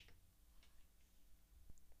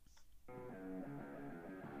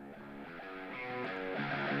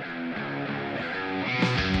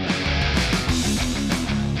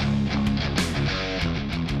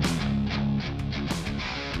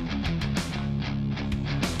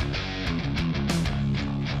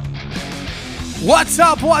What's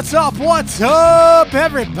up, what's up, what's up,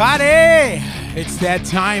 everybody? It's that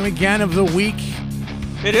time again of the week.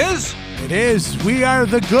 It is. It is. We are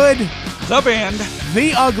the good, The band.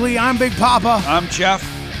 the ugly. I'm Big Papa. I'm Jeff.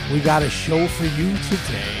 We got a show for you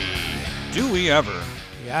today. Do we ever?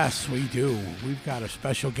 Yes, we do. We've got a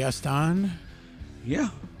special guest on. Yeah.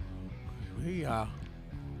 We'll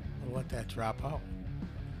let that drop out.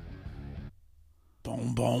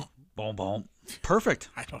 Boom, boom. Boom, boom. Perfect.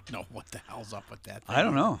 I don't know what the hell's up with that thing. I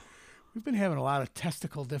don't know. We've been having a lot of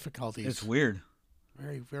testicle difficulties. It's weird.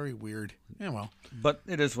 Very, very weird. Yeah, well. But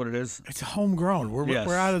it is what it is. It's homegrown.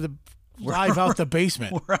 We're out of the We're- live out the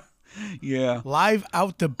basement. Yeah. Live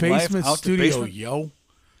out the basement out the studio, basement. yo.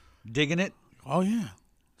 Digging it. Oh yeah.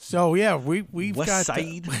 So yeah, we've West got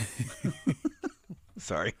Side.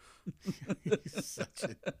 Sorry. such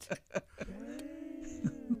a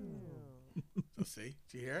see,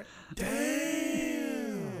 did you hear it?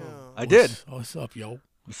 Damn. I did. What's up, yo?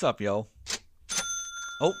 What's up, yo?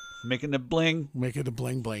 Oh, making the bling. Making the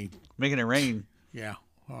bling bling. Making it rain. Yeah.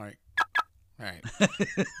 All right.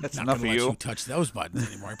 That's Not enough gonna of let you. you touch those buttons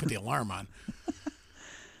anymore. I put the alarm on.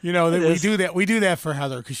 You know that It we is. do that. We do that for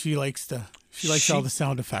Heather because she likes all the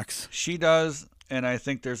sound effects. She does, and I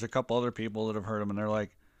think there's a couple other people that have heard them, and they're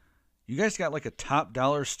like, "You guys got like a top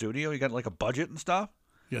dollar studio? You got like a budget and stuff?"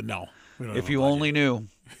 Yeah, no. We don't If have a you budget. only knew.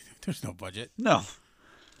 There's no budget. No.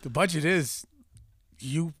 The budget is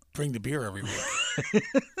you bring the beer every week.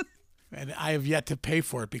 And I have yet to pay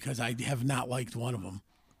for it because I have not liked one of them.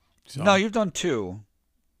 So No, you've done two.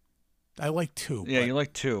 I like two. Yeah, but you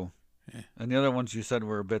like two. Yeah. And the other ones you said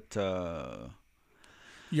were a bit,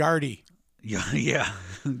 Yardy. yeah,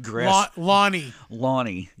 grass, Lawny.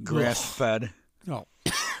 lawny, grass fed. No.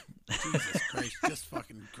 Jesus Christ, just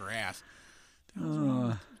fucking grass.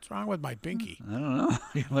 What's wrong with my binky? I don't know.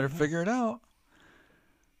 You better figure it out.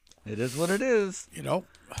 It is what it is. You know,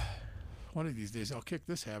 one of these days I'll kick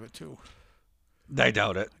this habit too. I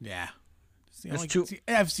doubt it. Yeah. It's the It's only, too-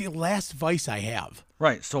 it's the last vice I have.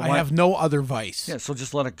 Right. So I why? have no other vice. Yeah. So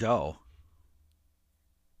just let it go.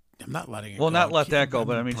 I'm not letting it Well, go. not let that go, I'm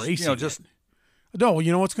but I mean, embracing just it. No,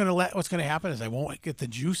 you know what's gonna happen is I won't get the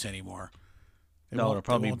juice anymore. No, it'll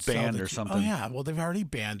probably be won't sell banned the or ju- something. Oh yeah, well they've already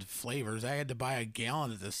banned flavors. I had to buy a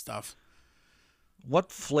gallon of this stuff.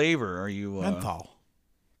 what flavor are you? Menthol.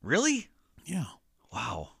 Really? Yeah,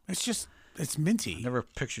 Wow. it's minty. I never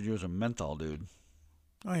pictured you as a menthol dude.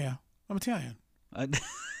 Oh yeah, I'm Italian.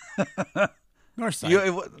 North side.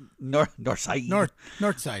 North side.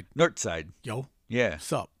 North side. North side. Yo, Yeah.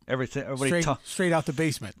 what's up? Everybody. Straight out the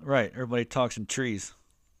basement. Right. Everybody talks in trees.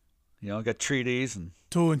 You know, got treaties and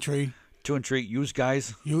Two and tree. two and treat. Use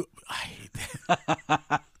guys. I hate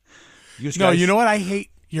that. Use No, guys. you know what I hate?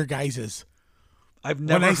 Your guys's. I've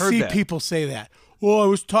never When I heard see that. people say that. Well,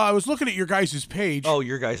 I was looking at your guys' page. Oh,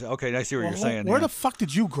 your guys. Okay, I see what Well, you're saying. Where yeah. the fuck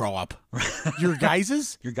did you grow up? Your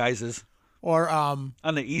guys's? Your guys is Or on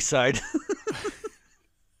the east side.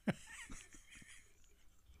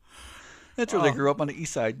 That's where they grew up, on the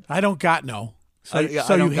east side. I don't got no. So, I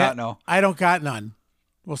don't you got no. I don't got none.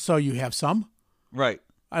 Well, so you have some? Right.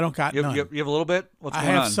 I don't got You none. have, you have a little bit. What's I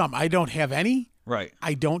going have on? some. I don't have any. Right.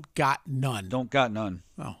 I don't got none. Don't got none.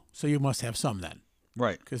 Oh, so you must have some then.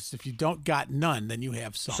 Right. Because if you don't got none, then you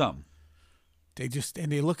have some. Some.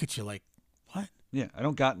 They look at you like, what? Yeah, I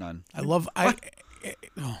don't got none.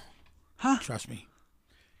 Huh? Trust me.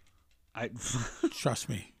 I Trust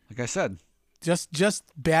me. like I said, Just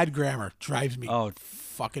bad grammar drives me Oh.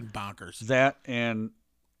 fucking bonkers. that and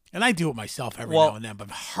And I do it myself every Well- now and then, but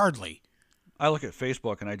hardly. I look at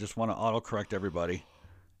Facebook and I just want to autocorrect everybody.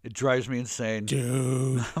 It drives me insane.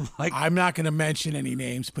 Dude, I'm like, I'm not going to mention any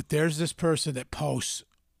names, but there's this person that posts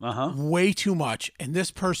uh-huh. way too much, and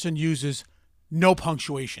this person uses no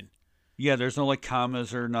punctuation. Yeah, there's no like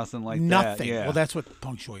commas or nothing like that. Nothing. Yeah. Well, that's what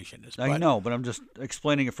punctuation is. I but know, but I'm just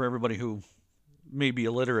explaining it for everybody who may be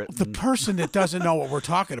illiterate. The and- person that doesn't know what we're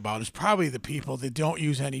talking about is probably the people that don't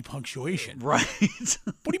use any punctuation. right.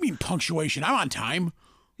 What do you mean punctuation? I'm on time.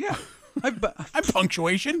 Yeah. I'm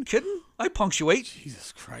punctuation. Kidding? I punctuate.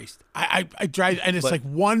 Jesus Christ. I drive, and it's But- like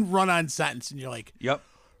one run-on sentence, and you're like, Yep.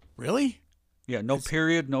 really? Yeah, no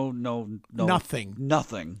period, no Nothing.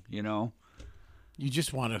 Nothing, you know. You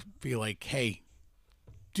just want to be like, hey,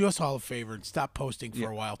 do us all a favor and stop posting for Yeah,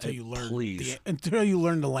 a while until you learn please. until you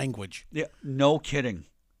learn the language. Yeah, no kidding.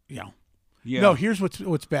 Yeah. Yeah. No, here's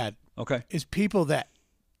what's bad Okay. is people that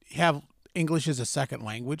have English as a second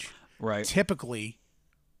language Right. typically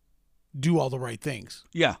do all the right things.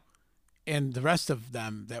 Yeah. And the rest of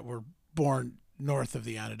them that were born north of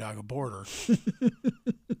the Onondaga border,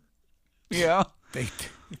 Yeah.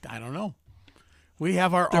 I don't know. We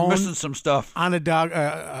have our They're own missing some stuff.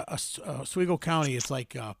 Onondaga, Oswego County. It's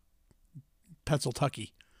like Pennsylvania.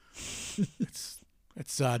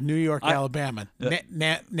 It's New York, Alabama.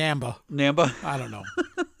 Namba. Namba. I don't know.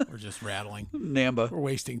 We're just rattling. Namba. We're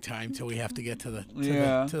wasting time till we have to get to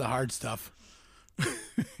the hard stuff.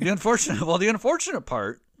 The unfortunate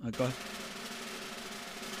part. Go ahead.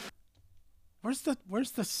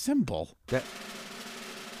 Where's the symbol? That.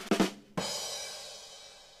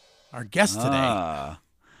 Our guest today.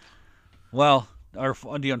 Well,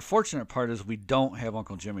 the unfortunate part is we don't have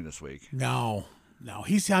Uncle Jimmy this week. No,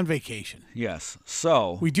 he's on vacation. Yes,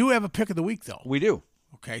 so we do have a pick of the week, though. We do.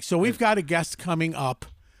 Okay, so we've got a guest coming up.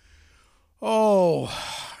 Oh,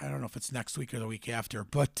 I don't know if it's next week or the week after,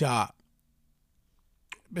 but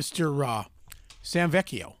Mr. Sam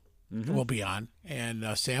Vecchio will be on,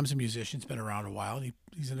 and Sam's a musician. He's been around a while. And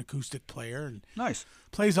he's an acoustic player and nice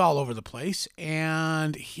plays all over the place,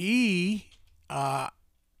 and he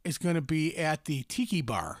is going to be at the Tiki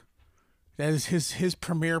Bar. That is his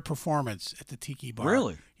premiere performance at the Tiki Bar.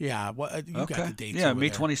 Really? Yeah. Well, you got the dates. Yeah, over May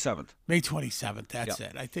there. 27th. May 27th. That's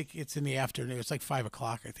it. I think it's in the afternoon. It's like 5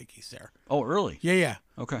 o'clock. I think he's there. Oh, early. Yeah.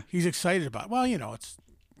 Okay. He's excited about it. Well, it's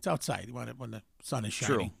outside when the sun is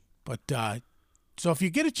shining. True. But so if you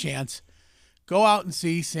get a chance, go out and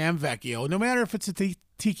see Sam Vecchio. No matter if it's at the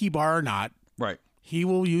Tiki Bar or not. Right. He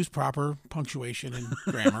will use proper punctuation and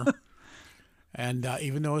grammar. And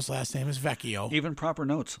even though his last name is Vecchio. Even proper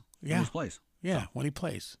notes when he plays. Yeah, when he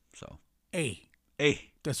plays. So. A.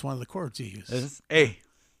 That's one of the chords he uses. A.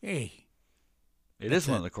 It is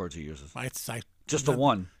one of the chords he uses. Just the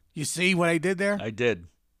one. You see what I did there? I did.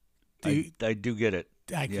 I do get it.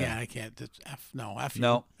 I can't. It's F. No, F you.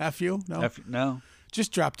 No. F you? No. No.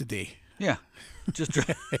 Just drop the D. Yeah. Just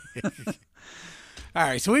drop. All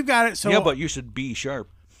right, so we've got it. So yeah, but you should B sharp.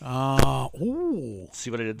 Ooh. See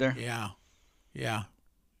what I did there? Yeah. You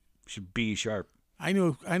should B sharp. I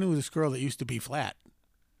knew this girl that used to be flat.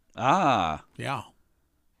 Ah. Yeah.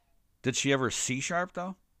 Did she ever C sharp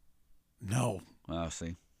though? No. Oh,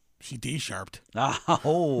 see. She D sharped.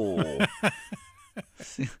 Oh.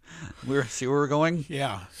 see where we're going?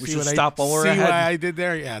 Yeah. We should stop while we're ahead. See what I did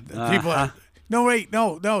there? Yeah. People are, no, wait,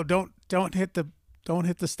 no, don't hit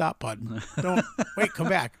the stop button. Don't wait, come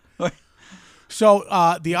back. So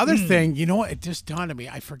the other thing, you know what? It just dawned on me.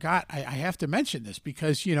 I forgot. I have to mention this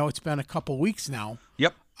because it's been a couple weeks now.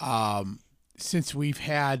 Yep. Since we've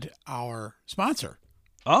had our sponsor.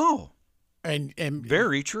 Oh. And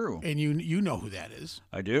very true. And you know who that is.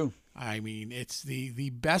 I do. I mean, it's the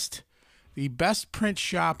best print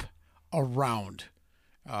shop around.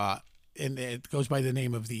 And it goes by the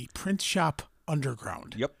name of the Print Shop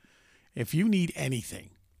Underground. Yep. If you need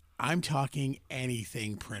anything, I'm talking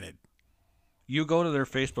anything printed. You go to their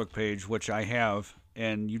Facebook page, which I have,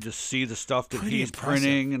 and you just see the stuff that Pretty he's impressive.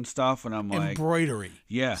 printing and stuff, and I'm like... Embroidery.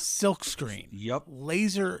 Yeah. Silk screen. Yep.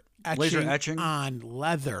 Laser etching on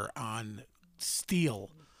leather, on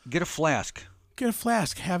steel. Get a flask.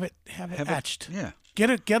 Have it etched. Yeah.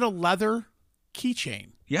 Get a leather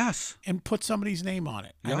keychain. Yes. And put somebody's name on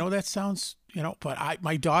it. Yep. I know that sounds, but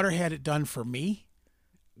my daughter had it done for me.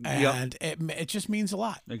 And it just means a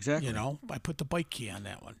lot. Exactly. I put the bike key on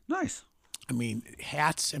that one. Nice. I mean,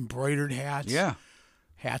 hats, embroidered hats. Yeah.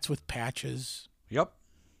 Hats with patches. Yep.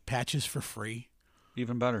 Patches for free.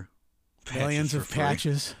 Even better. Millions of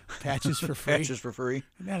patches. Patches for free. Patches for free.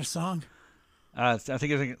 Isn't that a song? I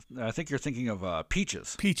think you're thinking of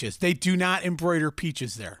peaches. Peaches. They do not embroider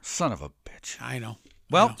peaches there. Son of a bitch. I know.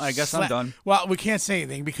 Well, I guess I'm done. Well, we can't say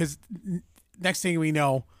anything because next thing we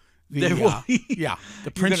know,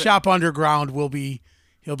 the Print Shop Underground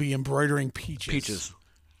he'll be embroidering peaches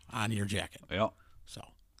on your jacket. Yep. So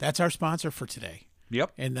that's our sponsor for today.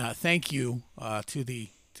 Yep. And thank you to the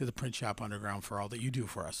Print Shop Underground for all that you do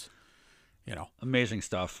for us. Amazing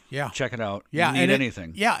stuff. Yeah. Check it out. Yeah. You need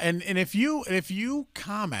anything. And if you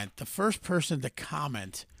comment, the first person to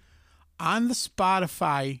comment on the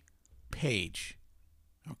Spotify page,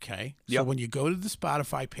 okay? Yep. So when you go to the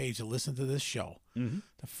Spotify page to listen to this show,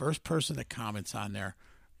 the first person that comments on there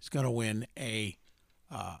is going to win a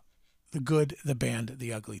The Good, the Band,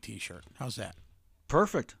 the Ugly t-shirt. How's that?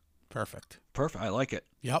 Perfect. I like it.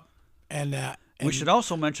 Yep. And we should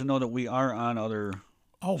also mention, though, that we are on other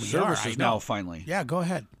services now, finally. Yeah, go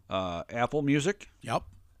ahead. Apple Music. Yep.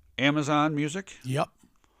 Amazon Music. Yep.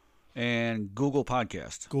 And Google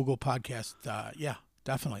Podcast. Yeah,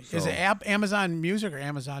 definitely. So, is it Amazon Music or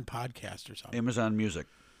Amazon Podcast or something? Amazon Music.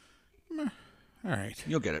 All right.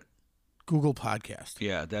 You'll get it. Google Podcast.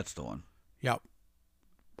 Yeah, that's the one. Yep.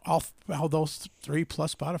 all those 3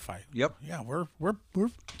 plus Spotify. Yep. Yeah, we're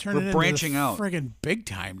turning We're branching into out. friggin' big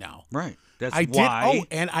time now. Right. That's I why. did. Oh,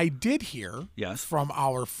 and I did hear Yes. from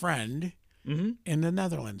our friend in the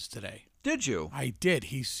Netherlands today. Did you? I did.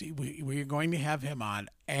 We're going to have him on,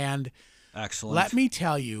 and Excellent. let me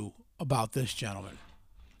tell you about this gentleman.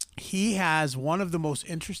 He has one of the most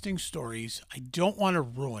interesting stories. I don't want to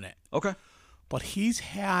ruin it, Okay. but he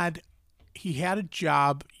had a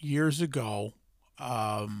job years ago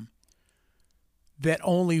that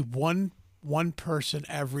only one person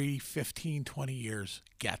every 15, 20 years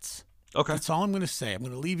gets. Okay. That's all I'm going to say. I'm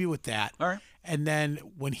going to leave you with that. All right. And then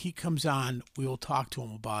when he comes on, we will talk to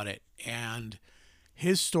him about it. And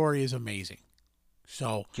his story is amazing.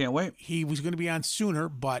 So Can't wait. he was going to be on sooner,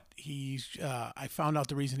 but I found out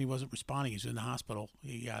the reason he wasn't responding. He's in the hospital.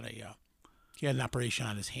 He had an operation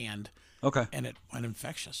on his hand. Okay. And it went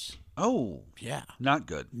infectious. Oh. Yeah. Not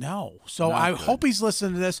good. No. So Not I good. hope he's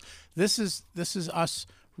listening to this. This is us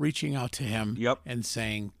reaching out to him. Yep. And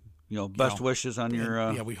saying, Best wishes on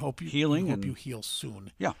your we hope you healing. We hope and you heal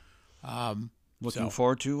soon. Yeah. Looking so-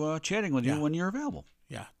 forward to chatting with you Yeah. when you're available.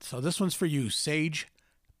 Yeah. So this one's for you, Sage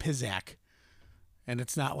Pizak. And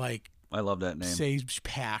it's not like I love that name. Sage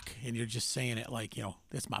Pack, and you're just saying it like,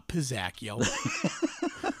 that's my Pizak, yo.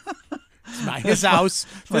 It's my his house.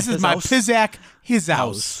 This is his my house. Pizak, his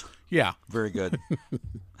house. Yeah. Very good.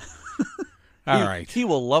 All right. He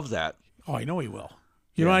will love that. Oh, I know he will.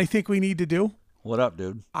 You know what I think we need to do? What up,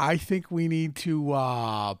 dude? I think we need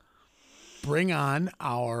to bring on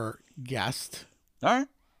our guest. All right.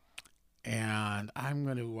 And I'm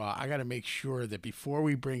going to I got to make sure that before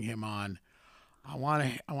we bring him on, I want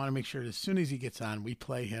to make sure that as soon as he gets on, we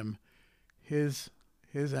play him his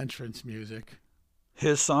entrance music.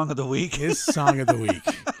 His song of the week. His song of the week.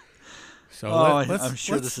 So I'm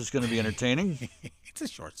sure this is going to be entertaining. It's a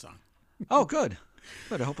short song. Oh, good.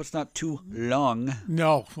 Good. I hope it's not too long.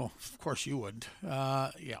 No, well, of course you wouldn't.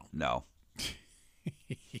 Yeah. No.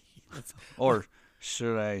 Or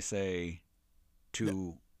should I say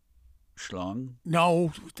too schlong?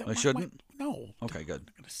 No, I shouldn't? No. Okay, good. I'm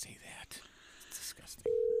not going to say that. It's disgusting.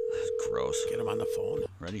 That's gross. Get him on the phone.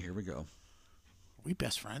 Ready? Here we go. Are we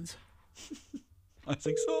best friends? I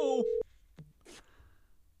think so.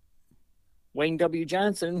 Wayne W.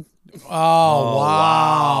 Johnson. Oh,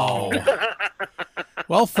 wow.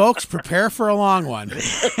 Well, folks, prepare for a long one.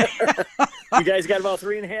 You guys got about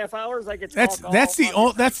 3.5 hours. I could talk That's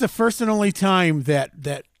the first and only time that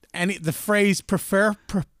the phrase prepare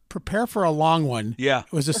for a long one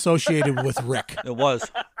was associated with Rick. It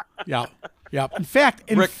was. Yeah. Yeah. In fact,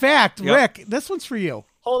 Yep. Rick, this one's for you.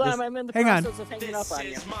 Hold on, I'm in the hang on. process of hanging up on you.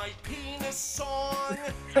 This is my penis song.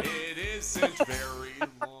 It isn't very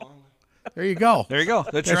long. There you go. There you go.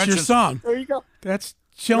 That's your That's your entrance. song. There you go. That's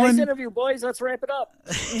Nice Chillin. interview, boys. Let's wrap it up.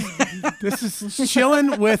 This is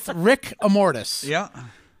Chillin with Rick Amortis. Yeah.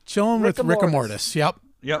 Chillin with Rick Amortis. Amortis. Yep.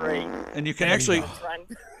 Yep. Great. And you can actually, Friend.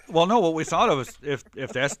 well, no, what we thought of is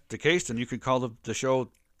if that's the case, then you could call the show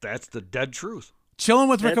That's the Dead Truth. Chillin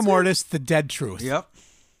with Rick That's Amortis, The Dead Truth. Yep.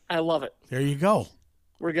 I love it. There you go.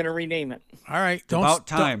 We're going to rename it. All right. About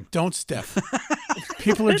time. Don't stiff.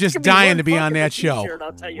 People are It's just gonna dying one to be fuck on of a that show. t-shirt,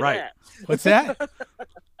 I'll tell you Right. that. What's that?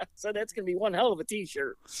 So that's going to be one hell of a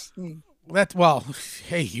T-shirt. Well,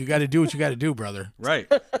 hey, you got to do what you got to do, brother. Right.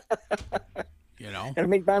 You know. Got to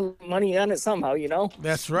make my money on it somehow, you know?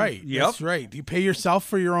 That's right. Yep. That's right. Do you pay yourself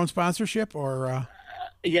for your own sponsorship, or?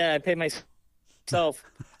 Yeah, I pay myself.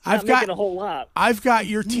 I've Not making got a whole lot. I've got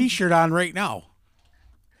your T-shirt on right now.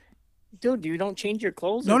 Dude, you don't change your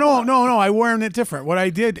clothes? No, or no, what? no, no. I wearing it different. What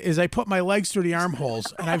I did is I put my legs through the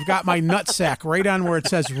armholes, and I've got my nutsack right on where it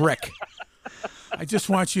says Rick. I just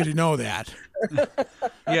want you to know that.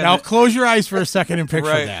 Yeah. Now close your eyes for a second and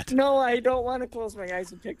picture Right. that. No, I don't want to close my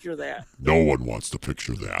eyes and picture that. No one wants to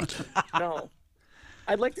picture that. No.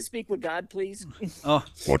 I'd like to speak with God, please. Oh.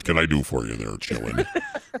 What can I do for you there, Chillin?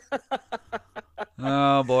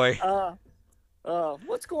 Oh boy.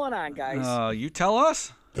 What's going on, guys? You tell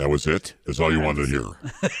us. That was it? That's all you wanted to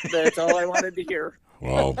hear. That's all I wanted to hear.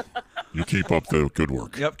 Well, you keep up the good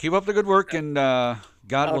work. Yep. Keep up the good work, and God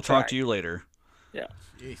I'll will try. talk to you later. Yeah.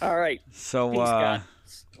 All right. So, Peace, God.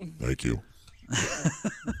 Thank you.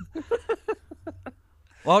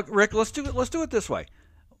 well, Rick, let's do it this way.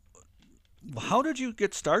 How did you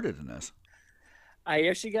get started in this? I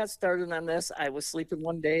actually got started on this. I was sleeping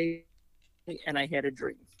one day, and I had a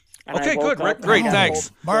dream. And I Okay, woke good, up Rick. and Great, I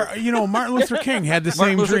thanks. told- Martin Luther King had the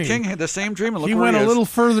Martin same Luther dream. King had the same dream, and look He where went a is. little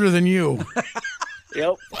further than you.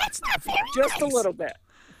 Yep. Just a little bit.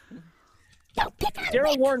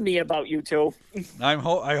 Daryl warned me about you two. I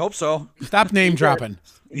hope so. Stop name dropping.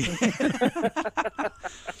 You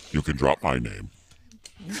can drop my name.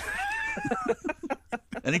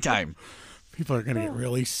 Anytime. People are gonna get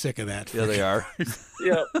really sick of that. Yeah, they are.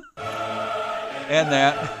 Yep. And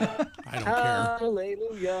that. I don't care.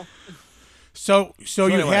 Hallelujah. So you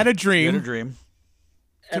anyway, had a You dream. had a dream.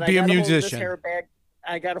 And be I a got hold of this musician. hair bag.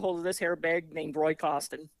 I got a hold of this hair bag named Roy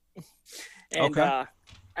Costin. And Okay.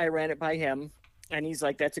 I ran it by him. And he's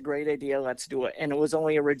like, that's a great idea. Let's do it. And it was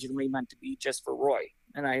only originally meant to be just for Roy.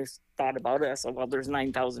 And I thought about it. I said, well, there's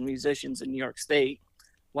 9,000 musicians in New York State.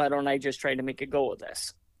 Why don't I just try to make a go of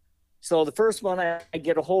this? So the first one I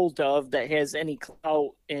get a hold of that has any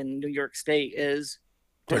clout in New York State is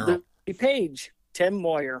Daryl. Page, Tim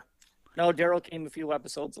Moyer. No, Daryl came a few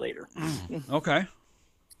episodes later. Okay.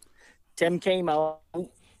 Tim came out,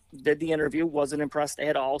 did the interview, wasn't impressed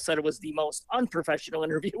at all, said it was the most unprofessional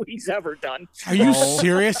interview he's ever done. Are you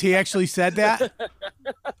serious? He actually said that?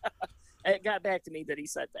 It got back to me that he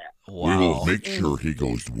said that. We will make sure he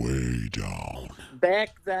goes way down. Back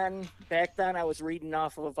then, I was reading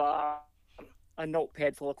off of a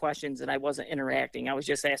notepad full of questions, and I wasn't interacting. I was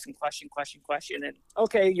just asking question, and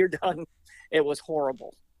okay, you're done. It was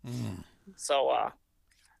horrible. So,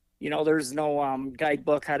 there's no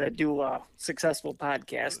guidebook how to do a successful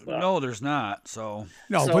podcast. But No, there's not. So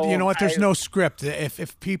No, So but you know what? There's I- no script.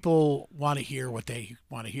 If people want to hear what they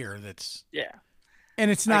want to hear, that's yeah. and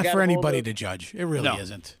it's I not got for a hold anybody of- to judge. It really No.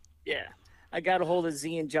 isn't. Yeah. I got a hold of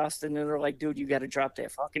Z and Justin, and they're like, dude, you got to drop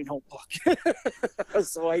that fucking notebook.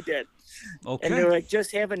 So I did. And they're okay. like,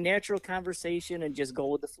 just have a natural conversation and just go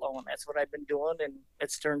with the flow. And that's what I've been doing. And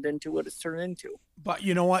it's turned into what it's turned into. But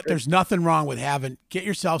you know what? There's nothing wrong with get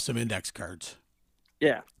yourself some index cards.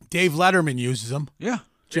 Yeah. Dave Letterman uses them. Yeah.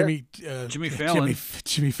 Jimmy Fallon.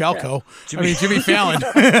 Jimmy Falco. Jimmy- Jimmy Fallon.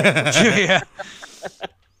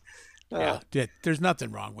 Yeah. Yeah, there's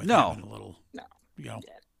nothing wrong with No. having a little. No. You know.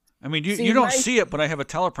 I mean, you, See, you don't my- see it, but I have a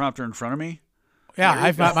teleprompter in front of me. Yeah,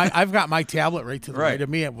 I've got my tablet right to the Right. right of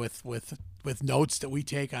me with notes that we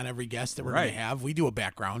take on every guest that we're Right. going to have. We do a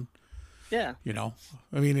background. Yeah. You know,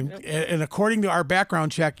 I mean, and according to our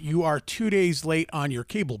background check, you are 2 days late on your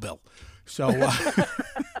cable bill. So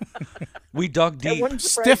We dug That deep. wouldn't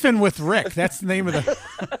surprise stiffen with Rick. That's the name of the.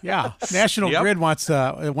 Yeah, National Yep. Grid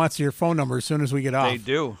wants your phone number as soon as we get off. They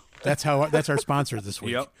do. That's our sponsor this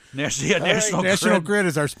week. Yep. National National Grid. Grid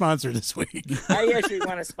is our sponsor this week. I actually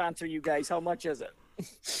want to sponsor you guys. How much is it?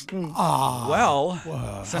 Well,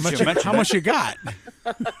 How since much? you mentioned How much you got?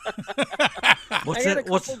 what's I had in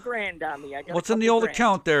a what's couple grand on me. I got what's a in the couple old grand.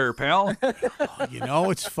 account there, pal? You know,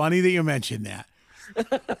 it's funny that you mentioned that.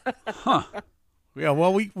 Yeah,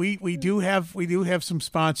 well, we do have some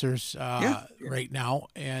sponsors right now,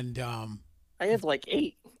 and I have like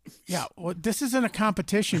 8. yeah, well, this isn't a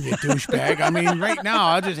competition, you douchebag. I mean, right now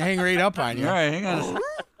I'll just hang right up on you. All right, hang on.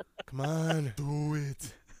 Come on, do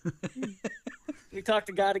it. You talk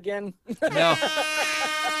to God again? No.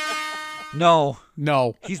 No,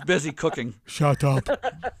 No, he's busy cooking. shut up.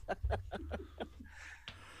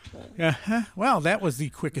 Yeah, well, that was the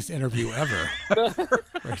quickest interview ever,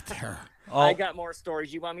 right there. I got more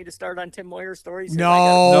stories. You want me to start on Tim Moyer stories?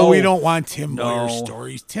 No, No. we don't want Tim No. Moyer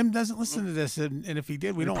stories. Tim doesn't listen to this, and if he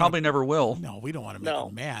did, we don't Probably never will. No, we don't want to make No.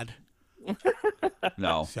 him mad.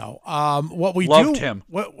 No. So, what we Loved do, him.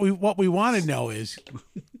 what we want to know is,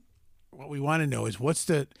 what's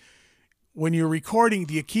the when you're recording?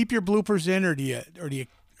 Do you keep your bloopers in, or do you edit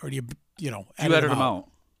You edit them out.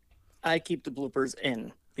 I keep the bloopers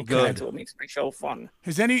in because Good. that's what makes my show fun.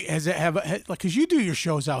 Because you do your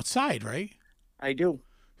shows outside, right? I do.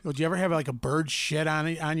 Did you ever have like a bird shit on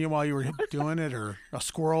you while you were doing it, or a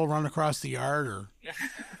squirrel run across the yard, or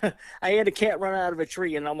I had a cat run out of a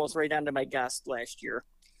tree and almost right onto my guest last year.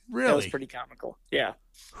 That was really? pretty comical. Yeah.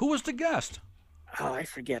 Who was the guest? Oh, I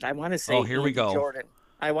forget. I want to say Oh, here we Andy go. Jordan.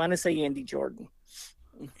 I want to say Andy Jordan.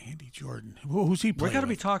 Andy Jordan. Who's he We playing got to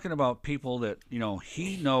be with? talking about people that he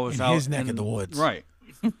knows In out his neck of the woods. Right.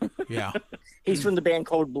 Yeah. He's from the band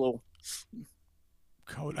Code Blue.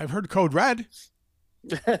 Code. I've heard Code Red.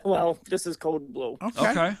 Well, this is Code Blue.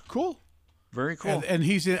 Okay. Cool. Very cool. And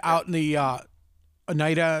he's out in the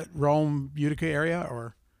Oneida, Rome, Utica area,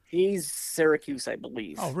 or? He's Syracuse, I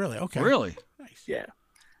believe. Oh, really? Okay. Really? Nice. Yeah.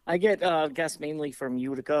 I get guests mainly from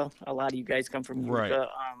Utica. A lot of you guys come from Right. Utica.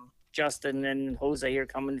 Justin and Jose are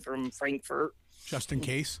coming from Frankfurt. Just in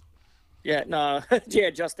case. Yeah, no, yeah,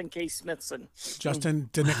 Justin K. Smithson. Just in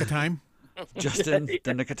the nick of time. Just in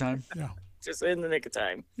the nick of time. Yeah. Just in the nick of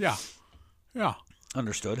time. Yeah. Yeah.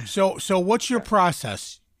 Understood. So what's your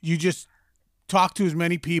process? You just talk to as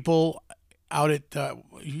many people out at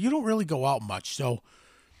you don't really go out much, so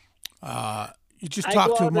you just I talk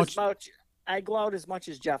go to out much. I go out as much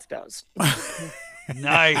as Jeff does.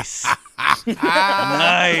 Nice.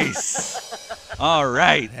 Nice. All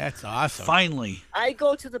right. That's awesome. Finally. I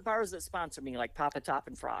go to the bars that sponsor me, like Papa Top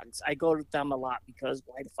and Frogs. I go to them a lot because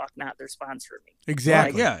why the fuck not? They're sponsoring me.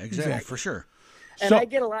 Exactly. Yeah, exactly. For sure. And So- I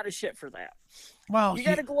get a lot of shit for that. Well, You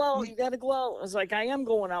got to go out. You got to go out. I was like, I am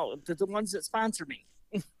going out to the ones that sponsor me.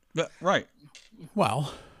 Right.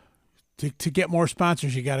 well, to get more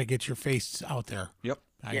sponsors, you got to get your face out there. Yep.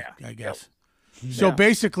 I guess. So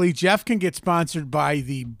basically, Jeff can get sponsored by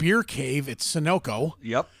the Beer Cave at Sunoco,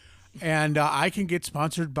 Yep. and I can get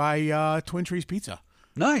sponsored by Twin Trees Pizza.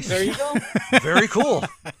 Nice. There you go. Very cool.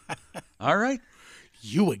 All right.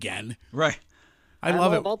 You again? Right. I I'm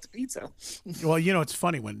love all it. about the pizza. Well, it's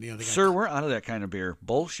funny when they got, Sir, we're out of that kind of beer.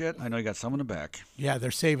 Bullshit. I know you got some in the back. yeah,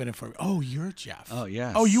 they're saving it for. Oh, you're Jeff. Oh,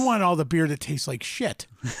 yes. Oh, you want all the beer that tastes like shit?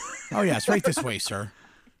 Oh, yes, right this way, sir.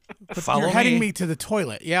 Follow You're heading me to the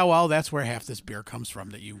toilet. Yeah, well, that's where half this beer comes from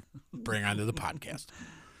that you bring onto the podcast.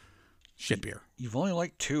 Shit beer. You've only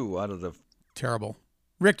liked 2 out of the... Terrible.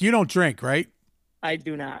 Rick, you don't drink, right? I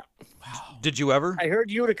do not. Did you ever? I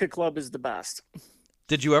heard Utica Club is the best.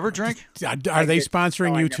 Did you ever drink? Are they sponsoring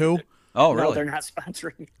No, I you never too? did. Oh, No, really? they're not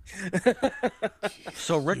sponsoring me.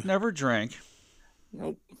 So Rick never drank.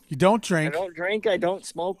 Nope. You don't I drink. don't drink. I don't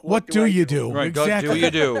smoke. What do I you do? Right. Exactly. Do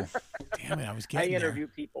you do? Damn it, I was I getting interview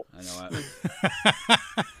people. I know it.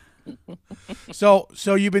 there. So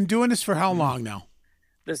you've been doing this for how long now?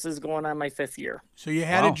 This is going on my 5th year. So you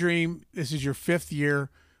had a Wow. dream. This is your 5th year.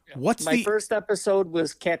 What's My the? first episode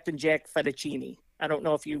was Captain Jack Fettuccini. I don't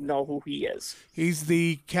know if you know who he is. He's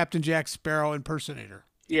the Captain Jack Sparrow impersonator.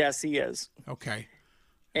 Yes, he is. Okay.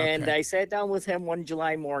 And Okay. I sat down with him one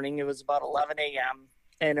July morning. It was about 11 a.m.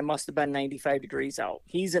 and it must have been 95 degrees out.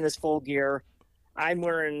 He's in his full gear. I'm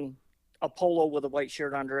wearing a polo with a white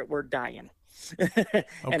shirt under it. We're dying.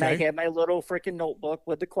 And I Okay. had my little freaking notebook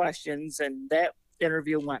with the questions, and that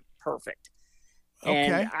interview went perfect. Okay.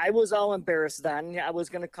 And I was all embarrassed then. I was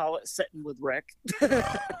going to call it Sitting with Rick.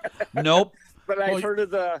 Nope. But I've Well, heard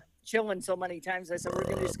of the Chillin so many times. I said,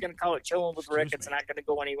 just going to call it Chillin with Rick. Excuse It's not going to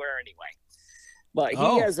go anywhere anyway. But he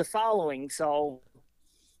Oh. has a following, so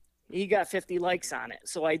he got 50 likes on it.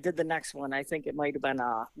 So I did the next one. I think it might have been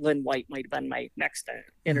Lynn White might have been my next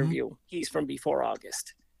interview. He's from before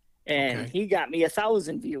August. And Okay. he got me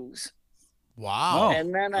 1,000 views. Wow. Oh.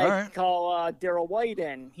 And then all I right. call Daryl White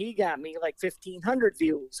in. He got me like 1,500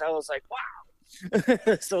 views. I was like,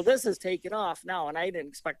 wow. So this is taking off now, and I didn't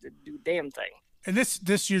expect it to do a damn thing. And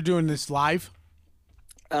this you're doing this live?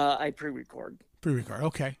 I pre-record. Pre-record.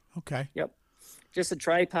 Okay. Okay. Yep. Just a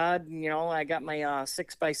tripod, I got my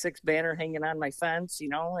 6x6 banner hanging on my fence,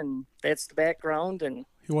 and that's the background, and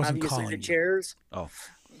He wasn't obviously calling the you. chairs. Oh,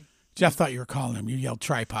 Jeff thought you were calling him. You yelled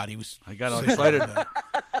tripod. He was. I got all excited.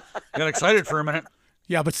 Got excited for a minute.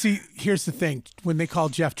 Yeah, but see, here's the thing. When they call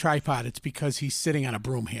Jeff tripod, it's because he's sitting on a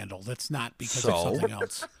broom handle. That's not because of So? something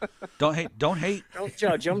else. Don't hate. Don't hate. Don't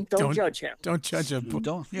judge him. Don't judge him. Don't judge him.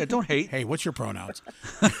 Don't hate. Hey, what's your pronouns?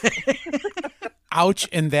 Ouch,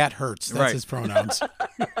 and that hurts. That's Right. his pronouns.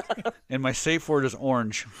 And my safe word is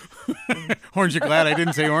orange. Orange, you're glad I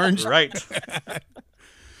didn't say orange. Right.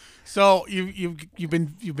 So you've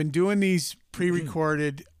been doing these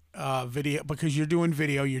pre-recorded video because you're doing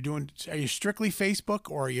video. Are you strictly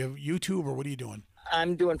Facebook or are you YouTube or what are you doing?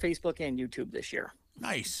 I'm doing Facebook and YouTube this year.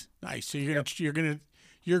 Nice. So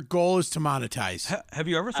your goal is to monetize. Have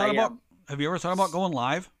you ever thought I about? am. Have you ever thought about going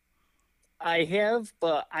live? I have,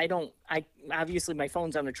 but I don't. I obviously my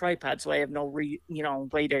phone's on a tripod, so I have no way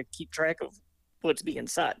to keep track of what's being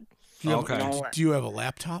said. Okay. Do you have a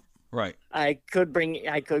laptop? Right. I could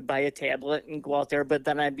buy a tablet and go out there, but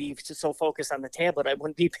then I'd be so focused on the tablet, I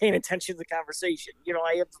wouldn't be paying attention to the conversation.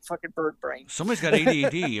 I have a fucking bird brain. Somebody's got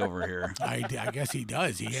ADD over here. I guess he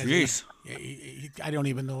does. He has. Jeez. I don't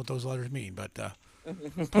even know what those letters mean, but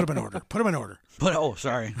put them in order. Put them in order. But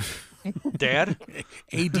sorry, Dad.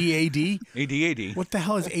 ADAD. ADAD. What the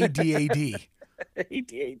hell is ADAD? ADHD.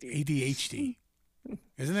 ADHD.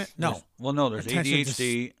 Isn't it? No. Well, no. There's Attention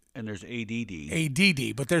ADHD and there's ADD.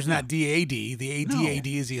 ADD, but there's not DAD. The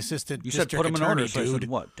ADAD is the assistant You said district put them in attorney, order. So I dude. said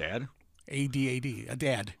what? Dad. ADAD, a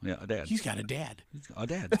dad. Yeah, a dad. He's got a dad. A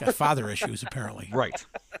dad. He's got father issues apparently. Right.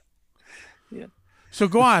 Yeah. So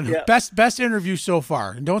go on. Yeah. Best interview so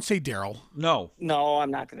far, and don't say Daryl. No. No,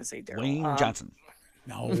 I'm not going to say Daryl. Wayne Johnson.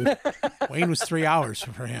 No, Wayne was 3 hours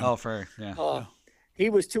for him. Oh, fair. Yeah. He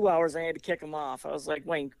was 2 hours. I had to kick him off. I was like,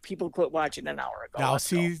 Wayne, people quit watching an hour ago. Now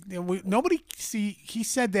Let's go. nobody He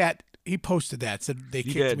said that. He posted that. Said they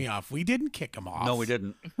kicked did. me off. We didn't kick him off. No, we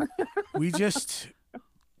didn't. we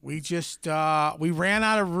ran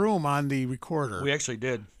out of room on the recorder. We actually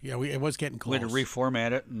did. Yeah, it was getting We close. had to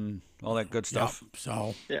reformat it and all that good stuff. Yep.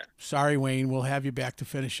 So, Yeah. sorry, Wayne. We'll have you back to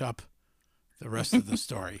finish up the rest of the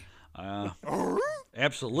story.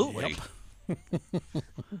 Absolutely.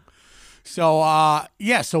 So,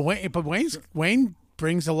 so Wayne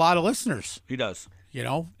brings a lot of listeners. He does. You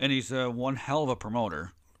know, And he's one hell of a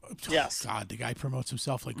promoter. Yes. God, the guy promotes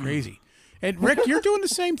himself like crazy. And Rick, you're doing the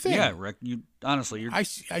same thing. Yeah, Rick. You honestly, you're. I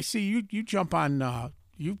see you jump on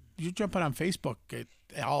you jumping on Facebook at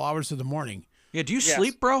all hours of the morning. Yeah. Do you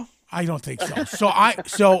sleep, bro? I don't think so. So I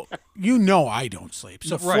don't sleep.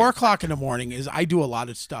 So Right. 4:00 in the morning is I do a lot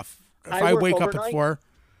of stuff. If I work wake up at overnight. 4,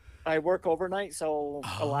 I work overnight, so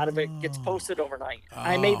a lot of it gets posted overnight.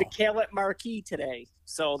 I made the Calet marquee today,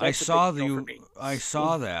 so that's a big deal for me. I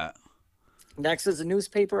saw that. Next is a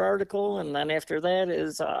newspaper article, and then after that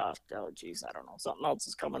is I don't know, something else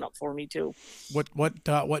is coming up for me too.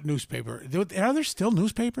 what newspaper? Are there still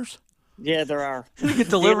newspapers? Yeah, there are. They get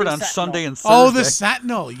delivered Daily on Sentinel. Sunday and Thursday. Oh, the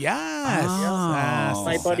Sentinel. Yes. Oh. Yes,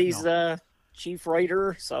 My the buddy's Sentinel. chief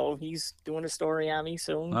writer, so he's doing a story on me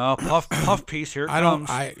soon. Oh, puff piece here. It I don't.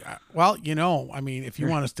 comes. Well, I mean, if you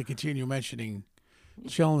want us to continue mentioning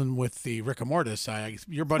chilling with the Rick and Mortis,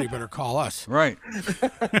 your buddy better call us. Right.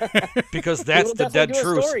 Because He that's will the dead definitely do a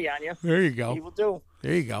truth. story on you. There you He go. will do.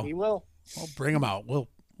 There you go. He will. Well, bring him out. We'll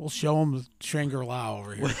show him Shangri-La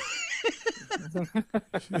over here.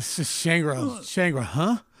 This is Shangri,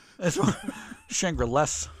 huh? That's what-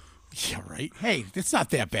 Shangri-Les. Yeah, right. Hey, it's not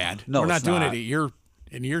that bad. No, we're not it's doing not. it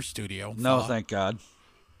in your studio. No, fella. thank God.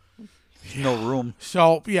 No room.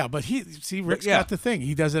 So yeah, but Rick's yeah. got the thing.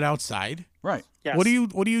 He does it outside. Right. Yes. What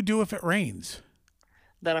do you do if it rains?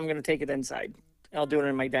 Then I'm going to take it inside. I'll do it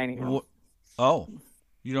in my dining room. Oh,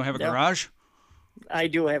 you don't have a Yeah. garage? I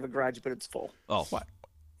do have a garage, but it's full. Oh, What?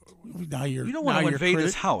 Now you're you don't want now to you're invade criti-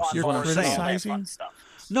 his house. You're Is what I'm criticizing- saying. All that fun stuff.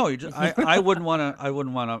 No, I wouldn't want to. I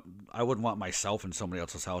wouldn't want myself in somebody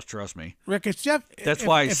else's house. Trust me. Rick, it's Jeff. That's if,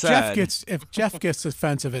 why I if said- if Jeff gets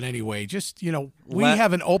offensive in any way, just we Let-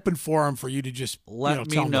 have an open forum for you to just Let me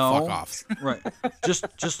tell him know. to fuck off. Right.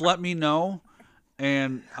 Just let me know,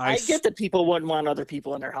 and I get that people wouldn't want other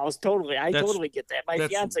people in their house. Totally. I That's- totally get that. My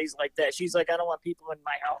that's- fiance's like that. She's like, I don't want people in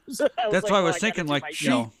my house. That's why I was gotta thinking, do like, my you shit.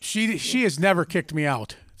 know, She has never kicked me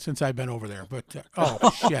out since I've been over there. But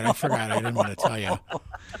oh shit, I forgot. I didn't want to tell you.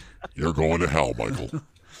 You're going to hell, Michael.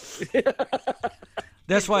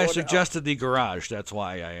 that's why I going to suggested the garage. That's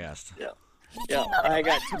why I asked. Yeah, I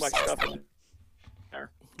got too much stuff in there.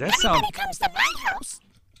 That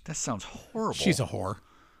sounds horrible. She's a whore.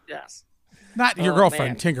 Yes. Not your Oh,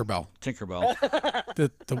 girlfriend, man. Tinkerbell. Tinkerbell.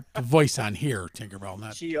 The voice on here, Tinkerbell.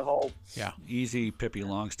 Not She a hoe. yeah. Easy Pippi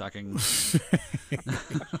Longstocking.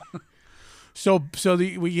 So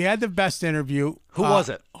we had the best interview. Who was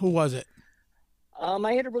it? Who was it?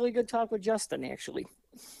 I had a really good talk with Justin, actually.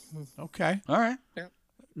 Okay. All right. Yeah.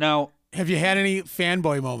 Now, Have you had any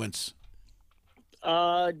fanboy moments?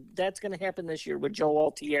 That's going to happen this year with Joe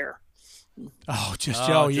Altier. Oh, just Oh,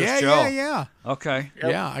 Joe. just Yeah, Joe. yeah. okay.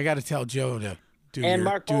 Yep. Yeah, I got to tell Joe to do And your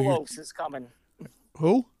Mark do your- Bolos is coming.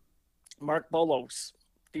 Who? Mark Bolos,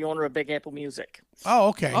 the owner of Big Apple Music. Oh,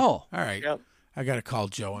 okay. Oh. All right. Yep. I got to call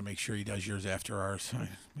Joe and make sure he does yours after ours.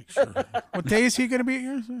 Make sure. What day is he going to be at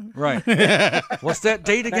yours? Right. What's that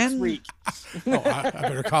date Next again? week. Oh, I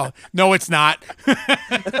better call. No, it's not.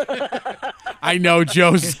 I know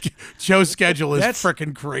Joe's schedule is That's-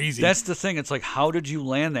 freaking crazy. That's the thing. It's like, how did you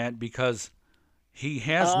land that? Because he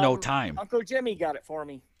has no time. Uncle Jimmy got it for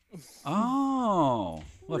me. Oh.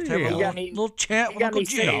 We'll have to have a Really? He got little, me- little chat He with got Uncle me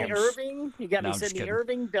Sidney James. Irving. He got No, me I'm just Sidney kidding.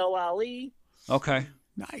 Irving, Bill Ali, Okay.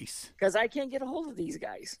 nice. because I can't get a hold of these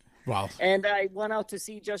guys. Well, And I went out to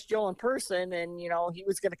see Just Joe in person, and he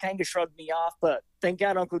was going to kind of shrug me off, but thank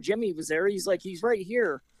God Uncle Jimmy was there. He's like, he's right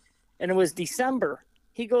here, and it was December.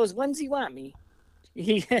 He goes, "When's he want me?"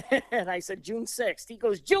 And I said, June 6th. He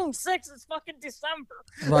goes, June 6th is fucking December.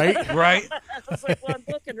 right? Right. I was like, well, I'm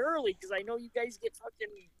booking early because I know you guys get fucking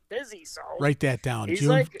busy. So Write that down. He's June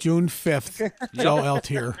like- June 5th. Joe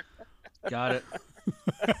Altier. Got it.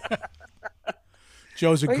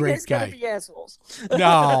 Joe's a well, you great guys gotta guy. be assholes.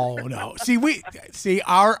 No. See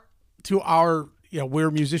our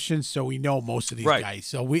we're musicians, so we know most of these Right. guys.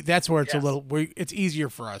 So that's where it's Yes. it's easier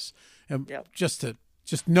for us, and Yep. just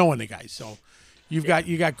knowing the guys. So you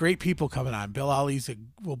got great people coming on. Bill Ali's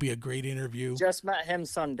will be a great interview. Just met him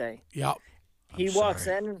Sunday. Yep. He walks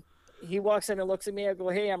in. He walks in and looks at me. I go,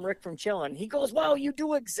 "Hey, I'm Rick from Chillin." He goes, "Wow, you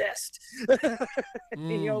do exist."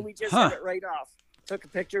 We just Huh. hit it right off. Took a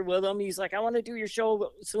picture with him. He's like, "I want to do your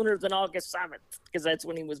show sooner than August 7th because that's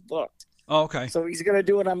when he was booked." Oh, okay. So he's gonna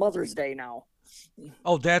do it on Mother's Day now.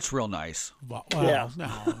 Oh, that's real nice. Well, Yeah.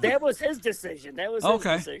 no, That was his decision. That was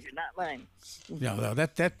Okay. his decision, not mine. no,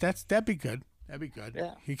 that'd be good. That'd be good.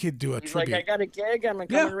 Yeah. He could do a He's tribute. like, I got a gig. I'm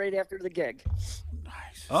coming right after the gig.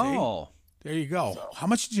 Nice. See? Oh, There you go. How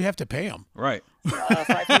much did you have to pay him? right.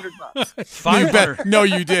 $500. You 500. bet. No,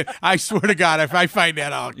 you did. I swear to God, if I find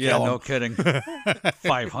that out, Yeah, kill no him. kidding.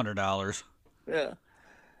 $500. Yeah.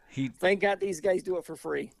 He, Thank God these guys do it for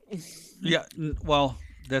free. yeah. Well,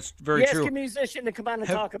 that's very You ask true. a musician to come on and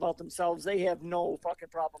talk about themselves, they have no fucking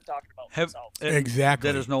problem talking about themselves.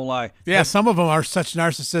 Exactly. That is no lie. Yeah, some of them are such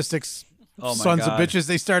narcissistic Oh my sons God. of bitches.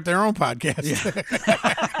 They start their own podcast.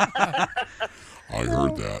 I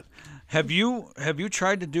heard that. Have you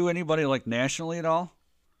tried to do anybody like nationally at all?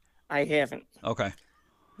 I haven't. Okay,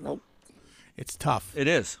 Nope. It's tough. it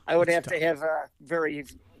is. I would have to have a very,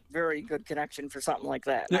 very good connection for something like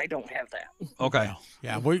that. And I don't have that. Okay.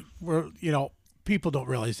 Yeah, we're people don't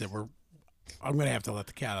realize that I'm going to have to let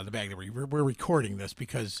the cat out of the bag. That we're recording this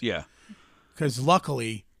because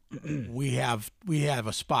luckily we have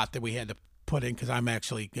a spot that we had to put in because I'm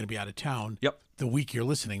actually going to be out of town. Yep. The week you're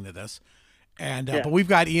listening to this, and Yeah. but we've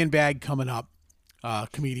got Ian Bagg coming up,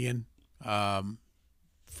 comedian from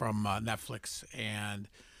Netflix, and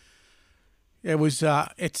it was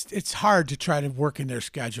it's hard to try to work in their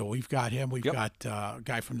schedule. We've got him. We've got a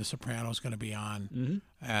guy from The Sopranos going to be on,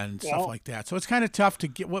 and stuff like that. So it's kind of tough to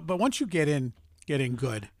get. But once you get in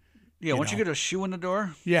good. Yeah. Once you get a shoe in the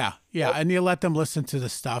door. Yeah, and you let them listen to the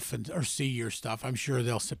stuff or see your stuff. I'm sure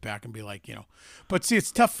they'll sit back and be like, But see,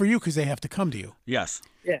 it's tough for you because they have to come to you. Yes.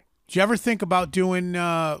 Yeah. Do you ever think about doing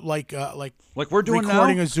like we're doing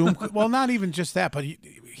recording now? a Zoom? Well, not even just that, but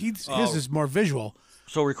his is more visual.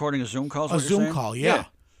 So recording a Zoom call. Is A what you're Zoom saying? call, yeah.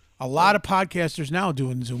 A lot of podcasters now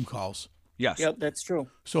doing Zoom calls. Yes. Yep, that's true.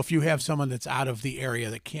 So if you have someone that's out of the area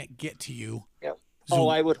that can't get to you, Yep. Zoom. Oh,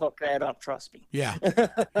 I would hook that up. Trust me. yeah,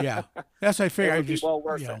 yeah, that's what I figured. That I would be just, well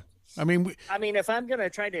worth you know, it. I mean, I mean, if I'm gonna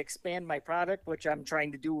try to expand my product, which I'm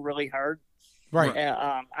trying to do really hard, right?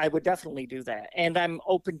 I would definitely do that. And I'm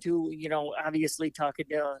open to, obviously talking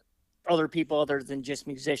to other people other than just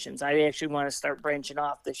musicians. I actually want to start branching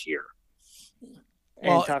off this year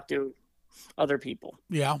and talk to other people.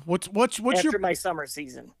 Yeah. What's after my summer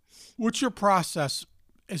season? What's your process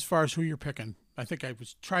as far as who you're picking? I think I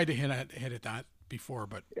was tried to hit at that before,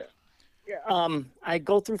 but I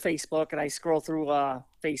go through Facebook and I scroll through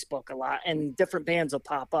Facebook a lot, and different bands will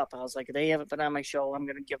pop up. I was like, they haven't been on my show. I'm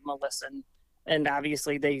going to give them a listen. And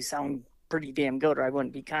obviously they sound pretty damn good, or I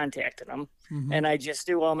wouldn't be contacting them. Mhm. And I just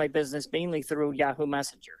do all my business mainly through Yahoo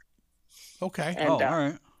Messenger. Okay. And, all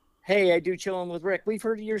right. Hey, I do Chillin' with Rick. We've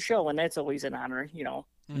heard of your show, and that's always an honor,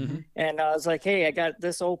 Mm-hmm. And I was like, hey, I got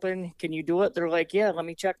this open. Can you do it? They're like, yeah, let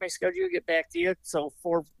me check my schedule, get back to you. So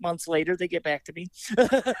 4 months later, they get back to me.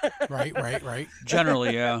 Right.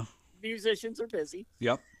 Generally, yeah. Musicians are busy.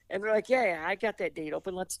 Yep. And they're like, yeah, I got that date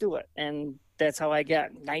open. Let's do it. And that's how I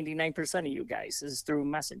got 99% of you guys is through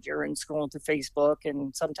Messenger and scrolling through Facebook.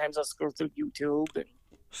 And sometimes I'll scroll through YouTube. And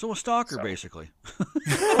So a stalker, basically. a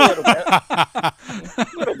little bit. A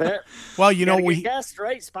little bit. Well, Gotta we get guests,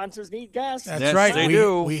 right? Sponsors need guests. That's Yes, right. they we,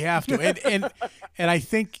 do. We have to, and I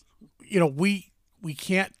think we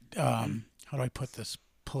can't. How do I put this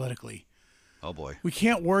politically? Oh boy. We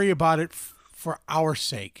can't worry about it for our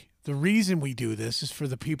sake. The reason we do this is for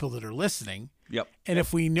the people that are listening. Yep. And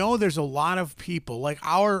if we know there's a lot of people, like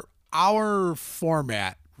our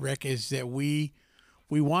format, Rick, is that we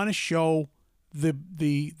want to show the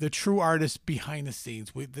true artists behind the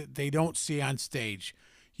scenes. They don't see on stage.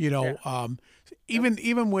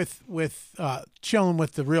 Even with Chillin'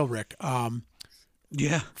 with the real Rick,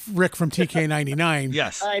 Yeah. Rick from TK99.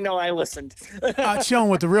 Yes. I know. I listened. Chillin'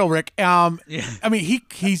 with the real Rick. Yeah. I mean,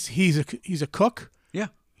 he's a cook. Yeah.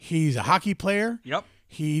 He's a hockey player. Yep.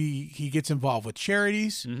 He gets involved with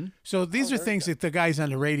charities. Mm-hmm. So these are things that the guys on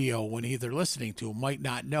the radio, when they're listening to, might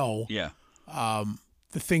not know. Yeah.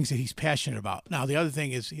 The things that he's passionate about. Now, the other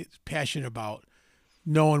thing is he's passionate about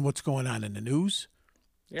knowing what's going on in the news,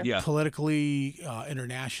 Yeah. politically,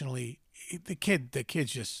 internationally. The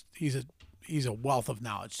kid's just he's a wealth of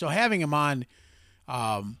knowledge. So having him on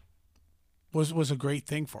was a great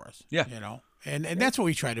thing for us. Yeah. And that's what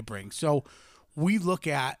we try to bring. So we look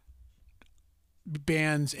at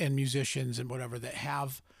bands and musicians and whatever that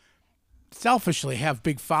selfishly have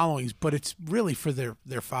big followings, but it's really for their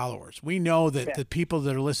followers. We know that the people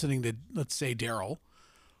that are listening to, let's say, Daryl,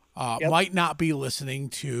 might not be listening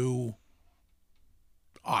to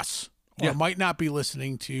us, or might not be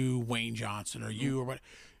listening to Wayne Johnson or you or what.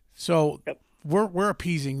 So we're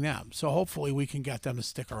appeasing them. So hopefully we can get them to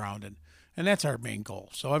stick around and that's our main goal.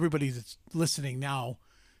 So everybody that's listening now,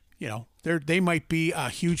 you know, they might be a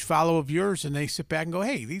huge follower of yours, and they sit back and go,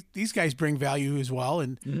 "Hey, these guys bring value as well,"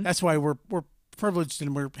 and that's why we're privileged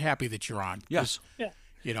and we're happy that you're on. Yes. Yeah.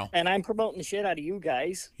 You know. And I'm promoting the shit out of you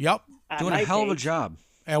guys. Yep. Doing a hell of a job.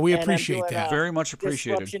 And we And I'm appreciate doing, that. Very much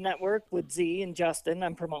appreciated. Disruption Network with Z and Justin.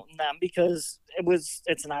 I'm promoting them because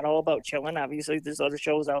it's not all about chilling. Obviously, there's other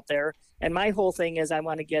shows out there. And my whole thing is I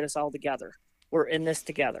want to get us all together. We're in this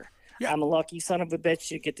together. Yeah. I'm a lucky son of a bitch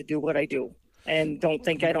to get to do what I do. And don't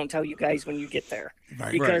think I don't tell you guys when you get there.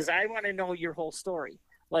 Right. Because I want to know your whole story.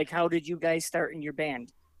 Like, how did you guys start in your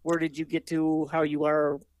band? Where did you get to how you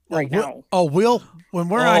are right now? When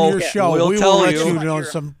we're on your show, we'll we tell will let you. you know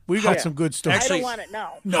some. We got some good stories. I Actually, don't want it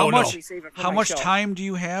now. No. Save it for How my much show. time do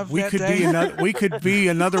you have We that could day? be another. We could be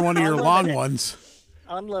another one of your long ones.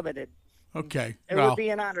 Unlimited. Okay. It Well, would be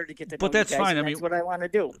an honor to get to know But that's you guys, fine. and I that's mean- what I want to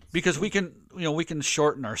do. Because we can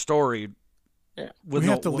shorten our story. Yeah. With we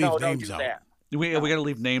have to leave No, don't names do out. that. We got to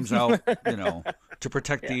leave names out, to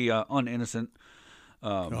protect the uninnocent.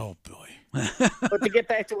 Oh boy. But to get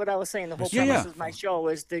back to what I was saying, the whole Yeah, premise yeah. of my show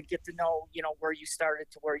is to get to know, where you started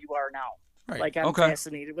to where you are now. Right. Like, I'm Okay.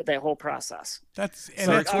 fascinated with that whole process. That's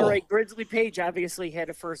So, that's cool. all right, Grizzly Page obviously had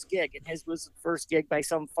a first gig, and his was the first gig by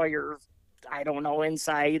some fire, I don't know,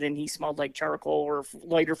 inside, and he smelled like charcoal or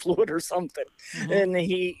lighter fluid or something. Mm-hmm. And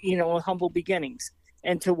he, humble beginnings.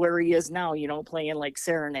 And to where he is now, playing like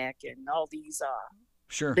Saranac and all these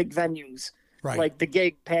Sure. big venues. Right. Like the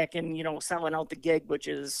gig packing, selling out the gig, which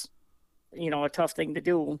is, a tough thing to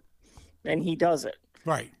do. And he does it.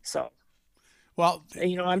 Right. So, Well,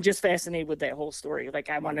 I'm just fascinated with that whole story. Like,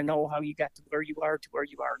 I want to know how you got to where you are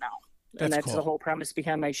now. And that's cool. the whole premise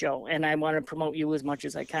behind my show. And I want to promote you as much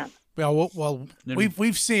as I can. well,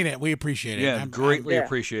 we've seen it. We appreciate it. Yeah, greatly Yeah.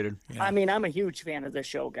 appreciated. Yeah. I mean, I'm a huge fan of this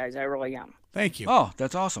show, guys. I really am. Thank you. Oh,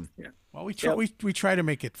 that's awesome. Well, we try, we try to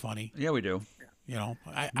make it funny. Yeah, we do.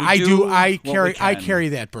 I do I what carry we I can. carry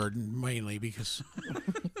that burden mainly because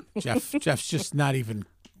Jeff's just not even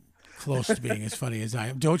close to being as funny as I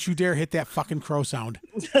am. Don't you dare hit that fucking crow sound.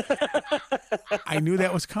 I knew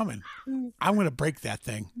that was coming. I'm gonna break that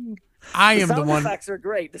thing. I am the sound one. effects are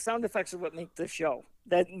great. The sound effects are what make the show.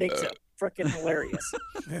 That makes it freaking hilarious.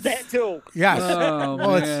 That too. Yes. Oh,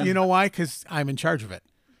 Well, it's man. you know why? Because I'm in charge of it.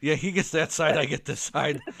 Yeah, he gets that side, I get this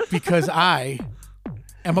side. Because I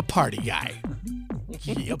am a party guy.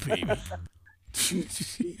 Yeah, baby.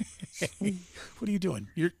 What are you doing?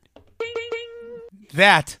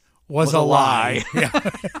 That was a lie. Yeah.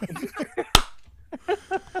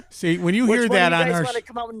 See, when you hear Which that one on of you our, guys want to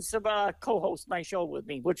come out and co-host my show with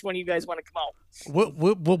me? Which one of you guys want to come out?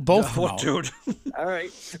 we'll both come Oh, out. dude. All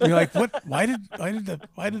right. You're like, what? Why did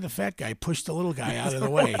the fat guy push the little guy out of the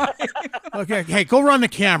way? Okay, hey, go run the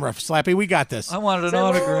camera, Slappy. We got this. I wanted an Say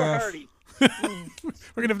hello to autograph. Hardy.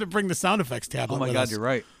 We're gonna have to bring the sound effects tablet. Oh my with God, us. you're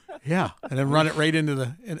right. Yeah, and then run it right into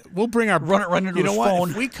the. And we'll bring our Run it right into You know his what? phone.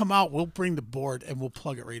 If we come out, we'll bring the board and we'll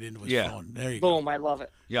plug it right into his Yeah. phone. There you go. Boom! I love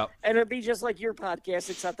it. Yep. And it'll be just like your podcast,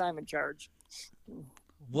 except I'm in charge.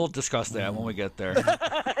 We'll discuss that when we get there.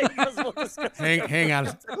 Because we'll discuss- Hang on.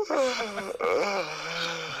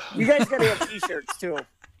 You guys gotta have T-shirts too.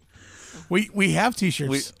 We have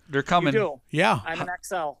T-shirts. They're You coming. do. Yeah. I'm an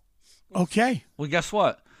XL. Okay. Well, guess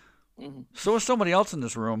what? Mm-hmm. So is somebody else in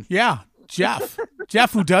this room. Yeah. Jeff,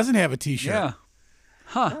 who doesn't have a T-shirt. Yeah.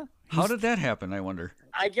 Huh. How did that happen, I wonder?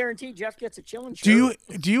 I guarantee Jeff gets a Chillin shirt.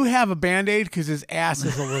 Do you have a Band-Aid? Because his ass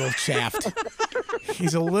is a little chapped.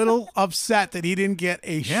 He's a little upset that he didn't get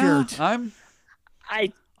a shirt. I'm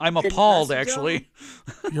I didn't appalled, message actually.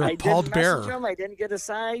 him. You're I a palled didn't message bearer. him. I didn't get a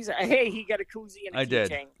size. Hey, he got a koozie and a I did.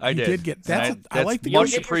 keychain. I You did. did get- that's And I like the You'll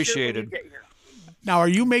much get your shirt when you appreciated. get here. Now, are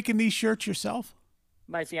you making these shirts yourself?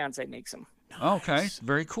 My fiance makes them. Okay,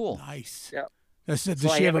 very cool. Nice. Yep. Does So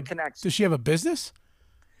I she have have a connection. Does she have a business?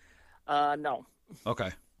 No. Okay.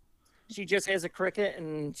 She just has a Cricut,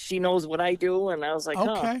 and she knows what I do. And I was like,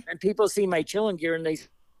 huh. Okay. And people see my Chillin gear, and they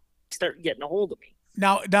start getting a hold of me.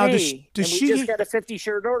 Now Hey, does and we she just got a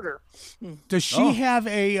 50-shirt order. have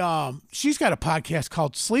a she's got a podcast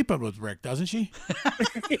called Sleeping with Rick, doesn't she?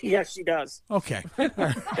 Yes, she does. Okay.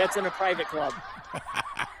 That's in a private club.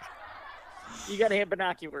 You got to have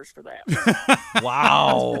binoculars for that.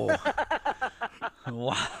 Wow.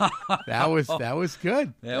 Wow. That was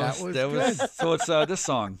good. That was good. so it's this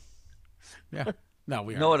song. Yeah. No,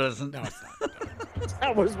 we are. No, it isn't. No, it's not.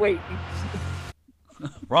 I was waiting.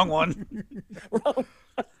 Wrong one.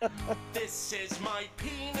 This is my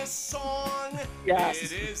penis song. Yes.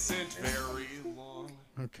 It isn't very long.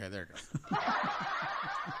 Okay, there you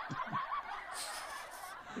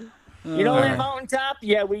go. You know that mountaintop?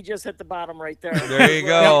 Yeah, we just hit the bottom right there. There you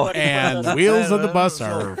go. And the wheels of the bus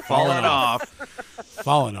are falling off.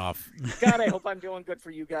 Falling off. God, I hope I'm doing good for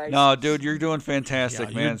you guys. No, dude, you're doing fantastic,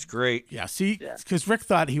 Yeah, man. It's great. Yeah, see, because Rick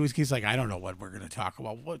thought he's like, I don't know what we're going to talk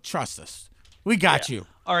about. Well, trust us. We got you.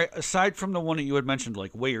 All right, aside from the one that you had mentioned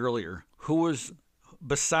like way earlier, who was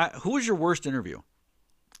your worst interview?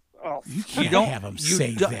 Oh, You can't have him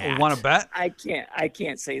say that. Want to bet? I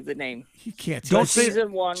can't say the name. You can't. Don't say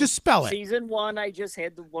Season 1. Just spell it. Season 1, I just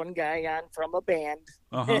had the one guy on from a band.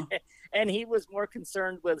 Uh-huh. And he was more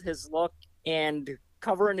concerned with his look and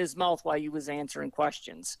covering his mouth while he was answering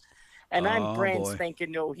questions. And I'm brand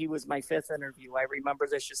spanking new. He was my 5th interview. I remember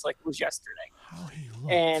this just like it was yesterday. How he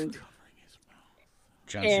looked And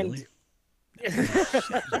John and Seeley?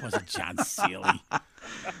 It wasn't John Seeley. I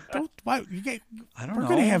don't We're know.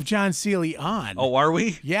 going to have John Seeley on. Oh, are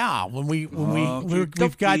we? Yeah, we've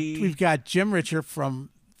Okey-dokey. got Jim Richer from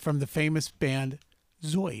the famous band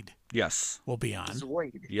Zoid Yes. will be on.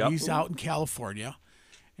 Zoid. Yep. He's out in California,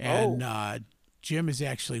 and Jim is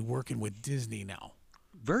actually working with Disney now,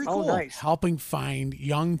 Very Oh, cool. nice. helping find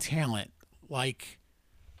young talent like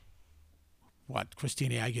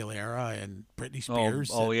Christina Aguilera and Britney Spears.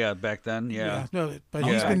 Oh, yeah, back then, yeah. No, but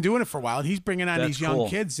he's Yeah. been doing it for a while. He's bringing on That's these young cool.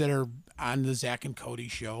 kids that are on the Zach and Cody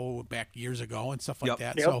show back years ago and stuff like Yep.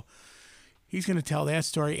 that. Yep. So he's going to tell that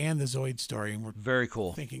story and the Zoid story, and we're Very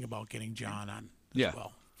cool. thinking about getting John on as Yeah.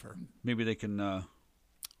 well. Maybe they can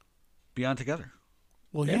be on together.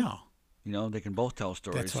 Yeah, You know, they can both tell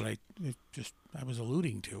stories. that's what I was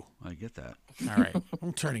alluding to. I get that. All right,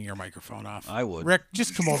 I'm turning your microphone off. I would. Rick,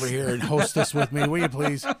 just come over here and host this with me, will you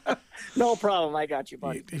please? No problem. I got you,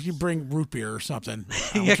 buddy. If you bring root beer or something,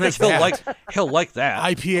 I'll Yeah, drink 'cause that. he'll like that.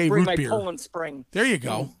 IPA Bring root my beer. Poland Spring. There you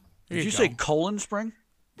go. There Did you go. say Colon Spring?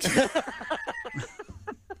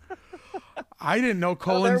 I didn't know Oh, there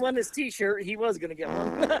Colin. went his T-shirt. He was gonna get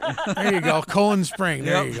one. There you go, Colin Spring.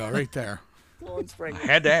 There Yep. you go, right there. Poland Spring.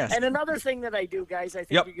 Had to ask. And another thing that I do, guys, I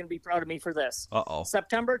think Yep. you're gonna be proud of me for this. Uh-oh.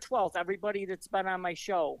 September 12th, everybody that's been on my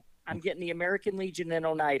show, I'm getting the American Legion in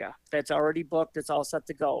Oneida. That's already booked. It's all set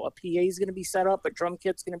to go. A PA is going to be set up. A drum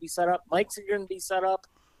kit's going to be set up. Mics are going to be set up.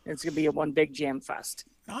 And it's going to be a one big jam fest.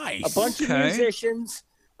 Nice. A bunch Okay. of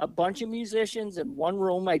musicians in one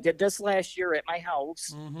room. I did this last year at my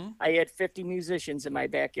house. Mm-hmm. I had 50 musicians in my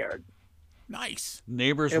backyard. Nice.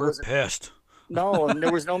 Neighbors It were was- pissed. No, and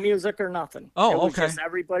there was no music or nothing. Oh, it was okay. just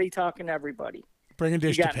everybody talking to everybody. Bring a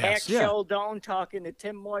dish You to got Mac pass. Yeah. Sheldon talking to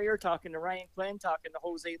Tim Moyer, talking to Ryan Quinn, talking to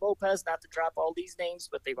Jose Lopez. Not to drop all these names,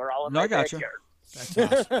 but they were all in No, my I gotcha. backyard. That's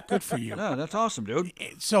awesome. Good for you. Yeah, that's awesome, dude.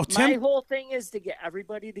 So My Tim, whole thing is to get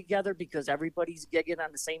everybody together because everybody's gigging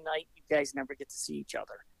on the same night. You guys never get to see each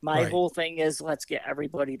other. My Right. whole thing is let's get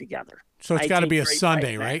everybody together. so it's I got to take be a great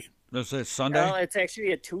Sunday, pride in right? This is Sunday? No, it's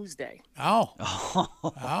actually a Tuesday. Oh.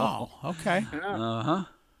 Oh. Okay. Uh-huh.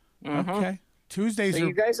 Okay. Tuesdays So are.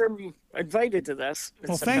 you guys are invited to this. It's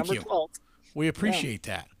Well, thank September you. 12th. We appreciate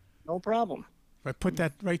that. No problem. Right,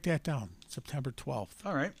 write that down. September 12th.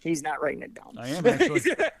 All right. He's not writing it down. I am actually.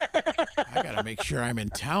 I got to make sure I'm in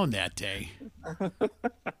town that day.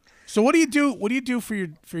 So what do you do? What do you do for your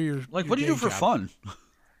Like, your what do you do day for job? fun?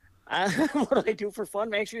 What do I do for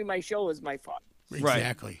fun? Actually, my show is my fun.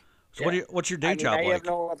 Exactly. So what's your day I mean, job I like? have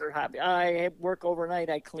no other hobby. I work overnight.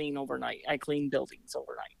 I clean overnight. I clean buildings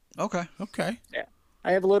overnight. Okay. Okay. Yeah.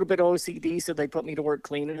 I have a little bit of OCD, so they put me to work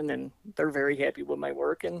cleaning, and they're very happy with my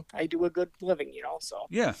work, and I do a good living, you know. So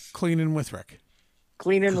Yeah. Cleaning with Rick.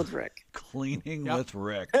 cleaning with Rick. Cleaning Yep. with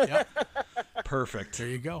Rick. Yep. Perfect. There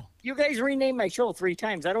you go. You guys renamed my show 3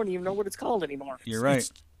 times. I don't even know what it's called anymore. You're right.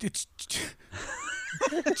 It's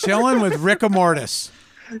Chillin with Rick Mortis.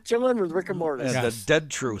 Chillin with Rick and Mortis. And Yes. the dead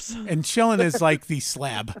truth. And Chillin is like the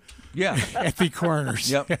slab Yeah. at the corners.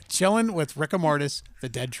 Yep. Chillin with Rick Mortis, the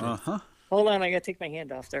dead truth. Uh-huh. Hold on, I gotta take my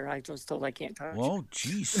hand off there. I was told I can't touch. Whoa,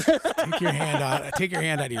 jeez. Take your hand out. Take your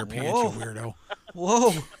hand out of your pants, Whoa. you weirdo.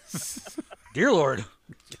 Whoa. Dear Lord.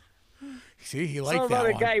 See, he Something liked about that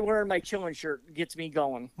a one. guy wearing my Chillin shirt gets me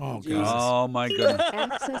going. Oh, Jesus. God. Oh, my goodness.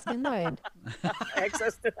 Access denied.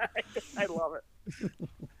 Access denied. I love it.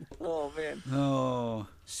 Oh man. Oh.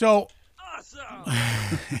 So, So,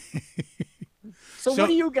 So- what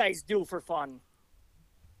do you guys do for fun?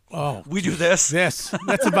 oh, We do this. that's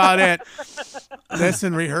about it. This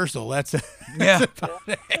and rehearsal. That's it. Yeah.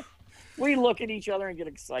 We look at each other and get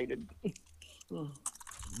excited.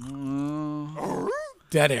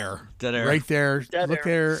 Dead air. Dead air. Right there. Dead Look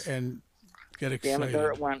air. there and get Damn excited. it,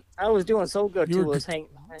 there it went. I was doing so good You too. were I was good. hanging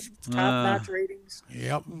top-notch ratings.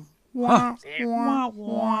 Yep. Huh.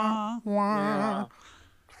 Yeah.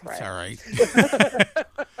 It's Crap. all right.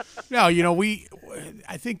 No,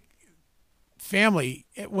 I think family,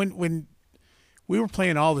 when we were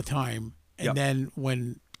playing all the time, and Yep. then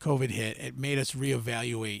when COVID hit, it made us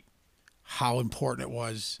reevaluate how important it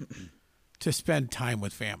was to spend time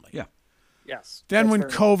with family. Yeah. Yes. Then that's when fair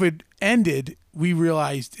enough. COVID ended, we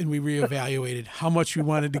realized and we reevaluated how much we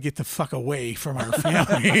wanted to get the fuck away from our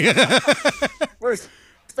family. We're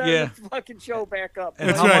starting Yeah. the fucking show back up. And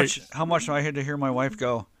That's how right. much I had to hear my wife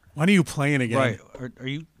go, When are you playing again? right, are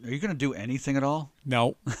you going to do anything at all?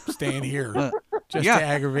 No, staying here just yeah, to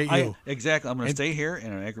aggravate you. Exactly. I'm going to stay here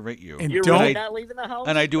and aggravate you. And You're don't really not leaving the house?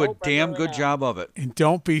 And I do a Nope, I'm damn really good not. job of it. and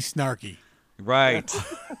don't be snarky. Right.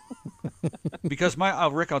 Because my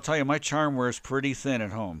Rick, I'll tell you, my charm wears pretty thin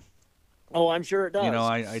at home. Oh, I'm sure it does. You know,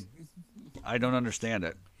 I don't understand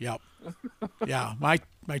it. Yep. Yeah, my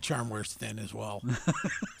charm wears thin as well.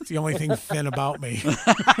 It's the only thing thin about me.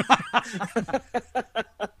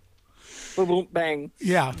 Boom, boom, bang.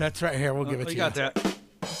 Yeah, that's right. Here, we'll give it to You got that.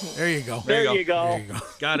 There you go. There you go. There you go.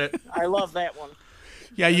 Got it. I love that one.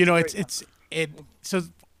 Yeah, you know, Great. it's so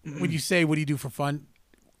when you say what do you do for fun,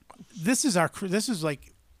 this is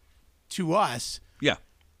like to us, Yeah.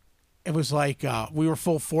 it was like we were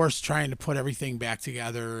full force trying to put everything back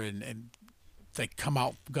together and like come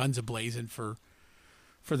out guns a blazing for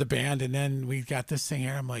the band, and then we got this thing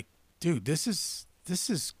here. I'm like, dude, this is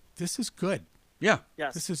good. Yeah.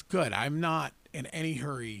 Yes. This is good. I'm not in any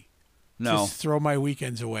hurry No. to throw my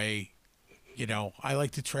weekends away. You know, I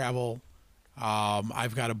like to travel.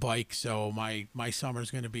 I've got a bike, so my summer's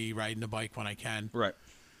going to be riding a bike when I can. Right.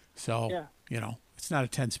 So, Yeah. you know, it's not a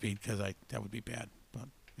 10-speed because that would be bad.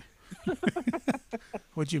 But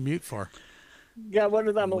what'd you mute for? Got one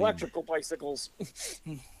of them electrical bicycles.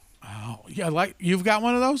 Oh, yeah, like you've got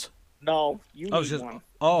one of those? No, you I need was just. one.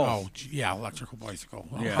 Oh. Oh, yeah, electrical bicycle.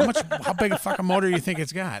 Well, Yeah. How big a fucking motor do you think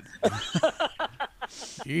it's got?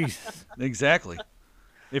 Jeez. Exactly.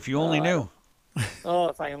 If you only knew. Oh,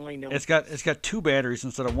 if I only knew. It's got 2 batteries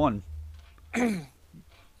instead of 1.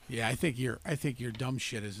 Yeah, I think your dumb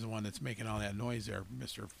shit is the one that's making all that noise there,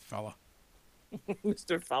 Mr. Fella.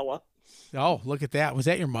 Mr. Fella. Oh, look at that. Was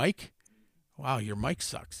that your mic? Wow, your mic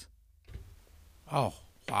sucks. Oh,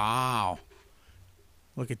 wow.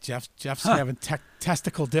 Look at Jeff. Jeff's having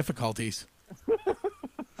testicle difficulties.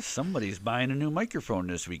 Somebody's buying a new microphone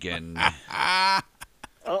this weekend.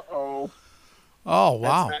 Uh-oh. Oh, That's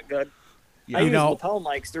wow. not good. Yeah. I You use know- lapel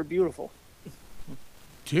mics. They're beautiful.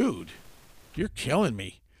 Dude, you're killing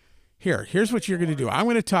me. Here's what you're going to do. I'm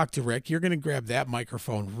going to talk to Rick. You're going to grab that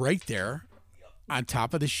microphone right there on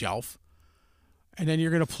top of the shelf, and then you're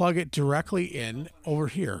going to plug it directly in over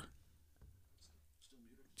here.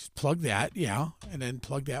 Just plug that, yeah, and then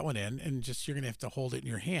plug that one in, and just you're going to have to hold it in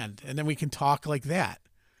your hand, and then we can talk like that.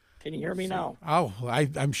 Can you hear me now? Oh,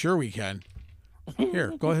 I'm sure we can.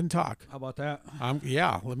 Here, go ahead and talk. How about that?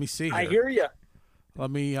 Yeah, let me see. I Here. hear you. Let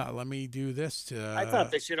me do this to. I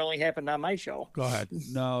thought this shit only happened on my show. Go ahead.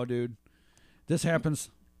 No, dude. This happens.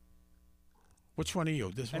 Which one are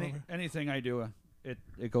you? This one? over? Anything I do,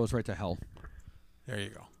 it goes right to hell. There you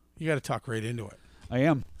go. You got to talk right into it. I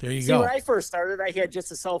am. There you See, go. when I first started, I had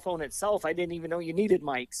just a cell phone itself. I didn't even know you needed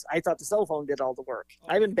mics. I thought the cell phone did all the work.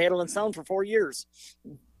 I've been battling sound for 4 years.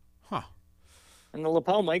 Huh? And the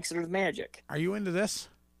lapel mics are the magic. Are you into this?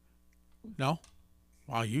 No.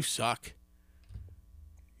 Wow, you suck.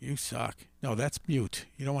 You suck. No, that's mute.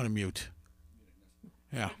 You don't want to mute.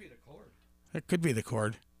 Yeah. It could be the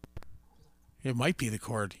cord. It might be the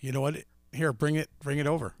cord. You know what? Here, bring it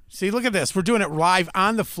over. See, look at this. We're doing it live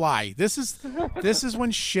on the fly. This is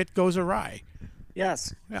when shit goes awry.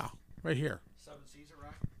 Yes. Yeah, right here.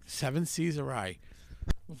 7 C's awry.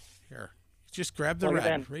 Here. Just grab the Plug it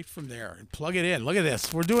red in. right from there and plug it in. Look at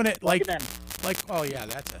this. We're doing it Plug it in. like oh yeah,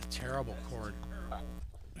 that's a terrible cord.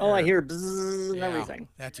 Oh, I hear bzzz and Yeah, everything.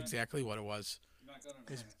 That's exactly what it was.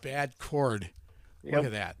 It's bad cord. Yep. Look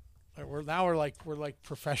at that. We're like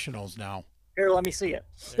professionals now. Here, let me see it.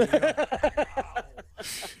 There you go.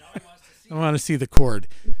 I want to see the cord.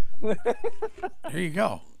 There you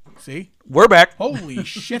go. See? We're back. Holy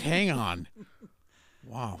shit! Hang on.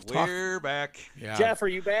 Wow. Talk. We're back. Yeah. Jeff, are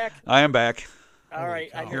you back? I am back. All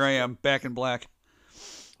right. cow. Here I am, back in black.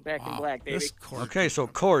 Back in Wow, black, baby. This cord. Okay, so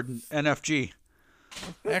cord NFG.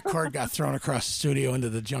 That cord got thrown across the studio into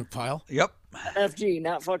the junk pile. Yep. FG,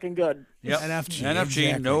 not fucking good. Yep. NFG, NFG,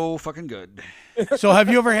 exactly. no fucking good. So, have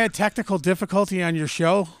you ever had technical difficulty on your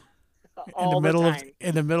show? All in the middle time.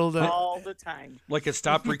 in the middle of the. All the time. Like it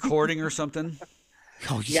stopped recording or something.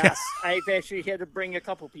 Oh yeah. Yes. I've actually had to bring a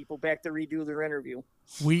couple people back to redo their interview.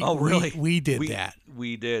 We Oh, really? we did that.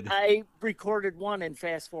 We did. I recorded one and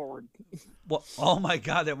fast forward. Well, oh my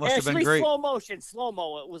God, that must have Actually, been great. slow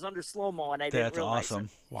mo. It was under slow mo, and I didn't That's realize awesome.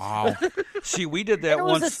 it. Wow. See, we did that And it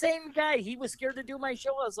was once. the same guy. He was scared to do my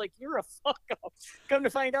show. I was like, "You're a fuck up." Come to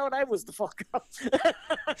find out, I was the fuck up.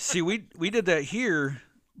 See, we did that here,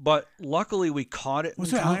 but luckily we caught it in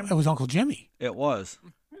time. It was Uncle Jimmy. It was.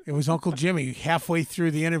 It was Uncle Jimmy. Halfway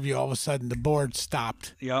through the interview, all of a sudden the board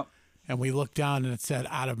stopped, Yep. and we looked down and it said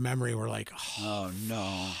 "out of memory." We're like, oh. Oh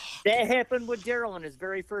no. That happened with Daryl in his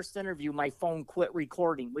very first interview. My phone quit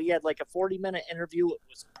recording. We had like a 40-minute interview. It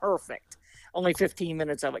was perfect. Only 15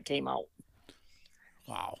 minutes of it came out.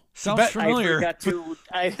 Wow. Sounds familiar.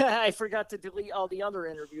 I forgot to delete all the other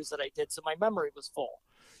interviews that I did, so my memory was full.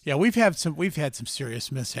 Yeah, we've had some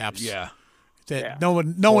serious mishaps. Yeah. That no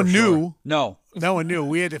one knew. No. No one knew.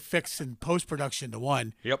 We had to fix in post production to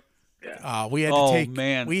one. Yep. We had Oh, to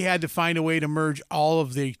man. We had to find a way to merge all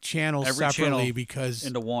of the channels Every separately channel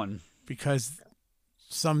into one. because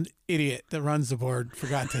some idiot that runs the board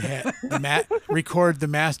forgot to hit record the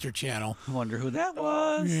master channel. I wonder who that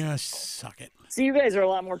was. Yeah, suck it. See, you guys are a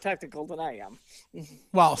lot more technical than I am.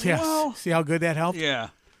 Well, yes. Well, see how good that helped? Yeah.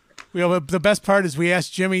 The best part is we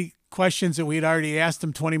asked Jimmy questions that we had already asked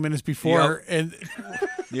him 20 minutes before, and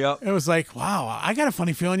Yep. it was like, wow, I got a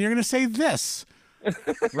funny feeling you're going to say this.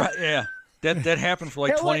 Right. Yeah. That happened for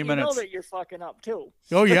like He'll 20 let you minutes. know that you're fucking up too.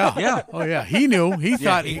 Oh, yeah. Yeah. Oh, yeah. He knew. He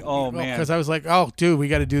thought. oh, man. Because I was like, oh, dude, we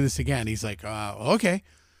got to do this again. He's like, okay.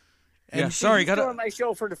 Yeah. Sorry. He's doing my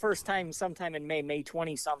show for the first time sometime in May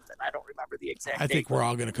 20 something. I don't remember the exact date. I think we're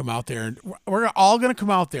all going to come out there. And we're all going to come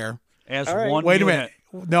out there. As All right. one Wait a unit.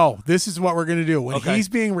 minute. No, this is what we're going to do. When Okay. he's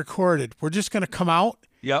being recorded, we're just going to come out.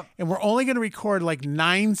 Yep. And we're only going to record like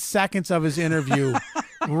 9 seconds of his interview.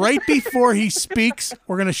 Right before he speaks,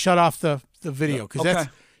 we're going to shut off the video. Because that's,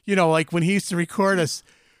 like when he used to record us,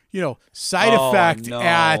 side effect no.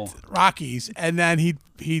 at Rockies. And then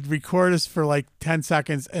he'd record us for like 10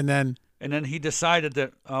 seconds. And then he decided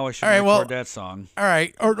that, I should All right, record well, that song. all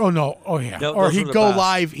right. Or no. Oh, yeah. Those Or were he'd the go best.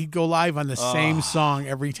 live. He'd go live on the same song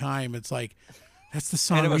every time. It's like, that's the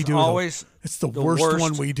song And it we was do. always it's the the worst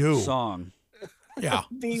one we do. song. Yeah.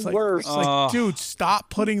 The It's like- worst. It's like, dude, stop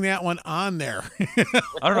putting that one on there.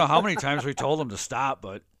 I don't know how many times we told him to stop,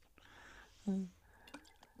 but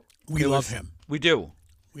We love him. we do.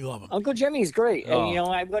 We love him. Uncle Jimmy's great. Oh. And,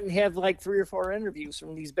 I wouldn't have like 3 or 4 interviews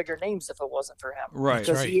from these bigger names if it wasn't for him. Right.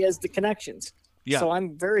 Because right. he has the connections. Yeah. So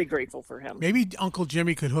I'm very grateful for him. Maybe Uncle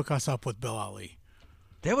Jimmy could hook us up with Bill Ali.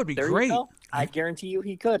 That would be There great. you go. I guarantee you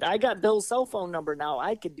he could. I got Bill's cell phone number now.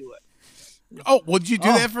 I could do it. Oh, would you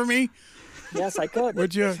do that for me? Yes, I could.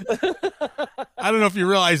 Would you? I don't know if you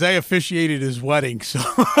realize I officiated his wedding. So,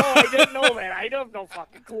 Oh, I didn't know that. I don't know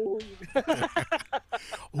fucking clue.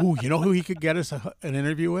 ooh, you know who he could get us an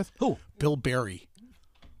interview with? Who? Bill Berry.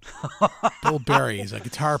 Bill Berry is a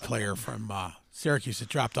guitar player from Syracuse that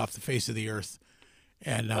dropped off the face of the earth,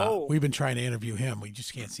 and we've been trying to interview him. We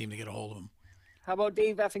just can't seem to get a hold of him. How about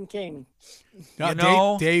Dave effing King?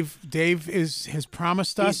 Dave has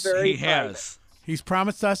promised us. very He has. He's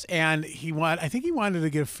promised us, and I think he wanted to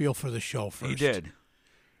get a feel for the show first. He did.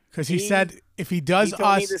 Because he said if he does He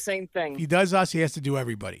told me us, the same thing. if he does us, he has to do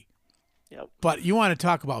everybody. Yep. But you want to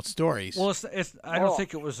talk about stories? Well, I don't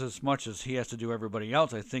think it was as much as he has to do everybody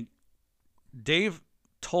else. I think Dave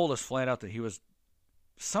told us flat out that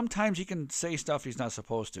sometimes he can say stuff he's not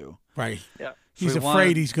supposed to. right. Yeah. He's he afraid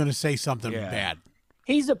wanted- he's going to say something Yeah. bad.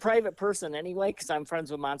 He's a private person anyway, because I'm friends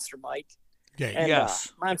with Monster Mike. Okay. And,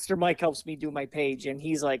 Yes. Monster Mike helps me do my page, and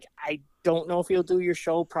he's like, I don't know if he'll do your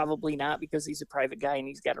show. Probably not, because he's a private guy and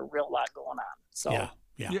he's got a real lot going on. So Yeah.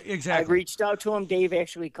 Yeah, I exactly. reached out to him. Dave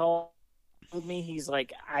actually called me. He's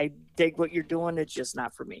like, I dig what you're doing. It's just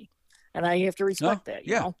not for me. And I have to respect that,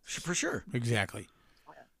 you yeah, know? for sure. Exactly.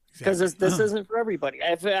 Because this isn't for everybody.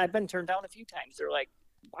 I've been turned down a few times. They're like,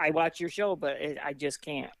 I watch your show, but I just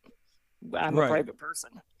can't. I'm Right. a private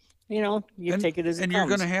person. You take it as it and comes. you're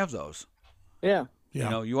going to have those. Yeah.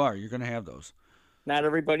 Yeah. You are. You're going to have those. Not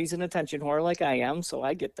everybody's an attention whore like I am, so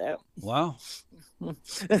I get that. Wow.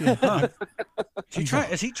 Huh.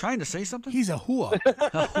 Is he trying to say something? He's a hua.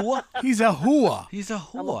 A whore? He's a hua. He's a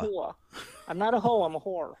I'm a whore. whore. I'm not a hoe, I'm a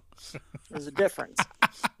whore. There's a difference.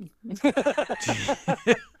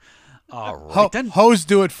 All right, then. Hoes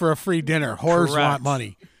do it for a free dinner. Whores Correct. want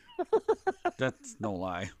money. That's no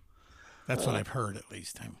lie. That's what I've heard, at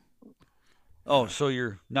least. Oh, so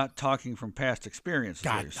you're not talking from past experience, is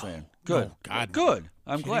what God, you're no. saying. Good. No, God, no. Good.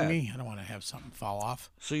 I'm Kidding glad. me? I don't want to have something fall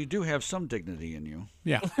off. So you do have some dignity in you.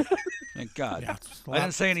 Yeah. Thank God. Yeah, it's a I didn't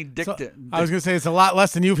lot- say any dick. I was going to say it's a lot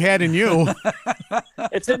less than you've had in you.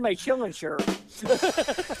 It's in my Chillin shirt.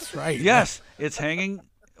 That's right. Yes, it's hanging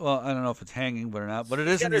Well, I don't know if it's hanging, but or not. But it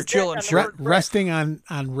is got in your his dick on chillin' the shirt. word Rick. Resting on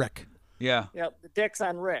Rick. Yeah. Yep, the dick's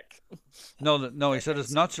on Rick. No. He said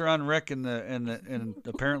his nuts are on Rick, and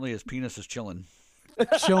apparently his penis is chilling.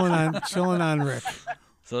 chilling on Rick.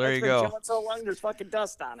 So there It's you been go. chilling so long, there's fucking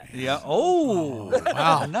dust on it. Yeah. Oh,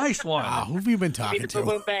 wow. nice one. Wow, who have you been talking Boom, to?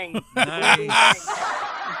 boom, bang. Nice.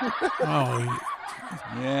 Oh,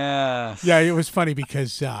 Yeah. yeah, it was funny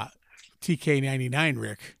because TK99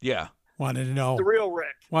 Rick Yeah. wanted to know The real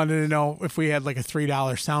Rick. if we had like a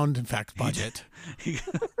 $3 sound effect budget. He-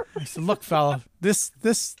 I said, "Look, fella, this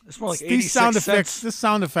It's more like these sound 86 effects. cents. This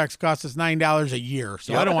sound effects cost us $9 a year,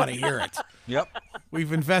 so I don't want to hear it. Yep.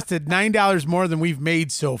 We've invested $9 more than we've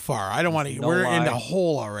made so far. I don't want to. No We're lie. in the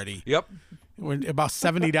hole already. Yep. We're about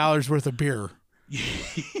 $70 worth of beer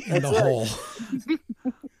in the hole.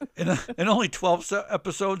 And only 12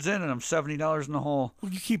 episodes in, and I'm $70 in the hole.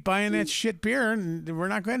 You keep buying that shit beer, and we're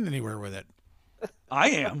not getting anywhere with it. I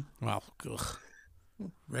am. Well, ugh.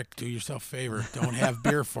 Rick, do yourself a favor. Don't have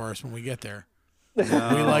beer for us when we get there.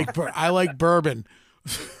 I like bourbon.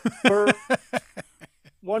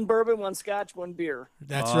 One bourbon, one scotch, one beer.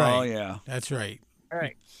 That's Oh, right. yeah. That's right. All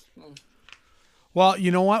right. Well,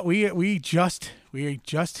 you know what? We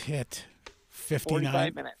just hit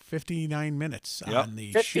 45 minutes. 59 minutes Yep. on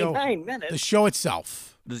the show. 59 minutes. The show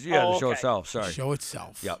itself. The Oh, show okay. itself. Sorry. The show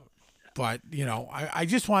itself. Yep. But I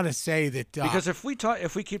just want to say that Because if we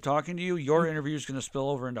keep talking to you, your interview is going to spill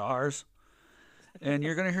over into ours, and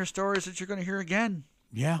you're going to hear stories that you're going to hear again.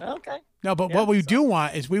 yeah. Okay. No, but Yeah, what we do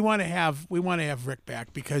want is we want to have Rick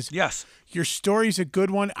back because Yes. your story's a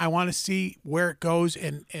good one. I want to see where it goes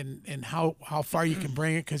and how far you can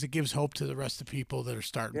bring it because it gives hope to the rest of the people that are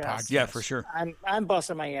starting Yes. podcasts. Yeah, for sure. I'm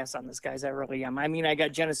busting my ass on this, guys. I really am. I mean, I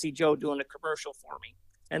got Genesee Joe doing a commercial for me,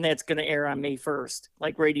 and that's going to air on May 1st,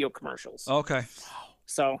 like radio commercials. Okay.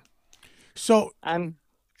 So So I'm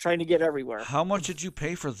trying to get everywhere. How much did you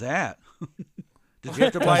pay for that? Did you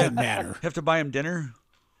have to buy doesn't matter. Have to buy him dinner?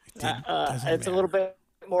 Doesn't It's a matter. little bit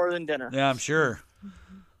more than dinner. Yeah, I'm sure.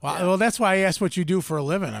 Well, that's why I asked what you do for a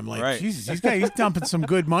living. I'm like, Right. Jesus, he's dumping some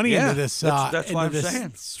good money Yeah, into this that's into what I'm this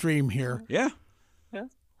saying. stream here. Yeah.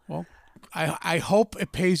 Well, I hope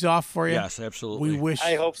it pays off for you. Yes, absolutely. We wish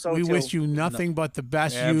I hope so, we too. wish you nothing but the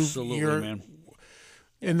best. Absolutely, man.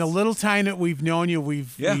 In the little time that we've known you,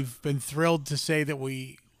 we've Yeah. been thrilled to say that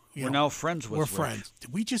we're now friends with we're Rick. friends.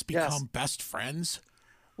 Did we just become Yes. best friends?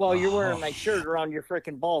 Well, you're wearing my shirt around your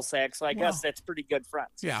freaking ball sack, so I guess that's pretty good friends.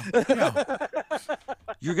 Yeah. Yeah.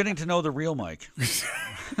 You're getting to know the real Mike.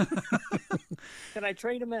 Can I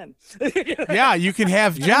trade him in? Yeah, you can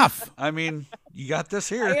have Jeff. I mean, you got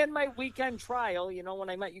this I here. had my weekend trial, when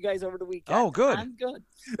I met you guys over the weekend. Oh, good. I'm good.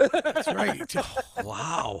 That's right.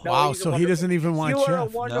 Wow. No, Wow. he's a So he wonderful- doesn't even want You are a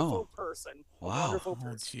Jeff. wonderful No. person. A Wow. wonderful Oh,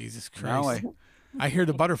 person. Jesus Now Christ. I hear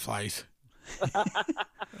the butterflies.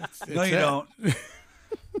 No, you it. don't.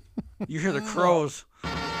 You hear the crows.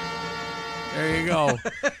 There you go.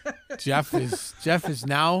 Jeff is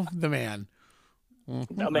now the man.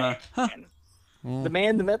 The man. The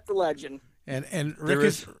man, the myth, the legend. And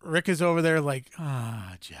There Rick is over there like,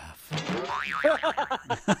 Jeff.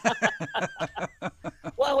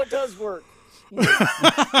 Well, it does work.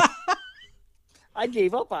 I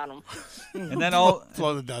gave up on him. And then all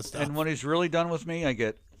Blow the dust off. and when he's really done with me, I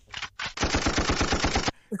get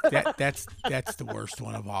That's the worst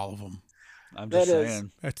one of all of them. I'm just That is.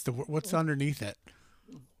 saying. That's what's underneath it.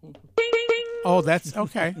 Oh, that's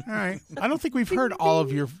okay. All right. I don't think we've heard all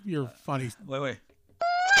of your funny. Wait.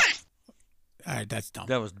 All right, that's dumb.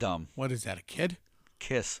 That was dumb. What is that? A kid?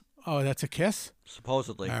 Kiss, Oh, that's a kiss.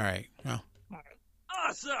 supposedly. All right. Well,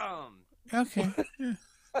 Awesome. okay.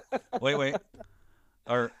 Wait.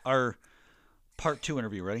 Our part 2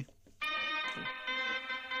 interview, ready?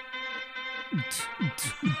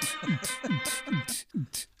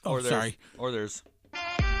 Oh, sorry. There's.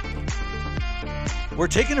 We're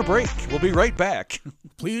taking a break. We'll be right back.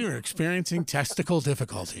 Please are experiencing testicle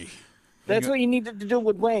difficulty. That's what you needed to do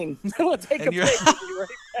with Wayne. We'll take a And you're- break. We'll be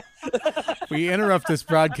right We interrupt this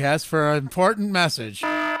broadcast for an important message.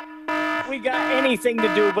 back. We got anything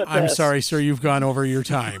to do but I'm this. sorry, sir. You've gone over your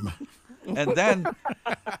time. And then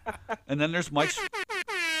there's Mike's.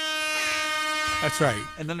 That's right.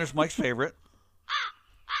 And then there's Mike's favorite.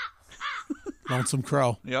 Lonesome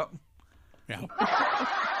Crow. Yep. Yeah.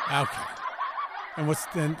 Okay. And what's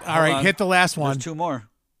then? All right, on. hit the last one. There's 2 more.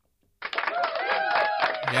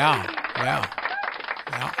 Yeah.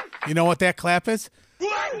 You know what that clap is?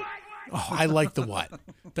 Oh, I like the what.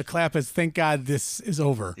 The clap is thank God this is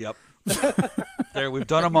over. Yep. There, we've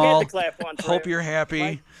done them You had all. to clap once, Hope right? you're happy.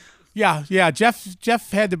 Mike? Yeah.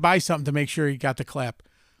 Jeff had to buy something to make sure he got the clap.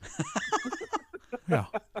 Yeah.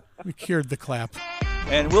 We cured the clap.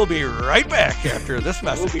 And we'll be right back after this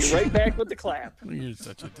message. We'll be right back with the clap. You're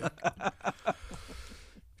such a dick.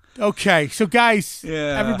 Okay, so guys,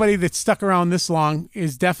 Yeah. everybody that's stuck around this long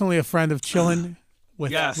is definitely a friend of Chillin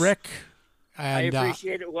with Yes. Rick. I And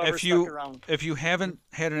appreciate it. Whoever If you stuck around. if you haven't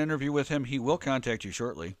had an interview with him, he will contact you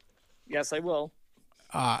shortly. Yes, I will.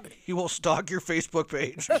 He will stalk your Facebook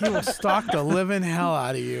page. he will stalk the living hell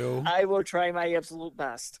out of you. I will try my absolute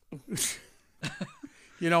best.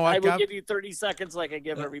 You know I what? will give you 30 seconds like I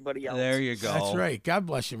give everybody else. There you go. That's right. God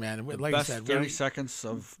bless you, man. Like Best I said, 30 seconds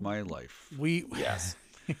of my life. we Yes.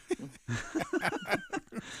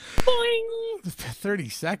 30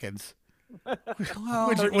 seconds. Well,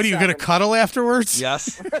 What are you going to cuddle afterwards?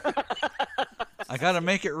 yes. I got to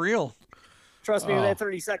make it real. Trust me, with that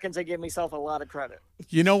 30 seconds, I gave myself a lot of credit.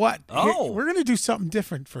 You know what? Oh. We're going to do something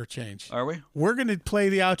different for a change. Are we? We're going to play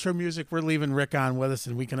the outro music. We're leaving Rick on with us,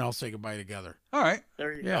 and we can all say goodbye together. All right.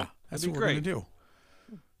 There you Yeah, go. that's That'd what be we're going to do.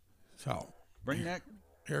 So Bring that.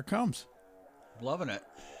 here it comes. Loving it.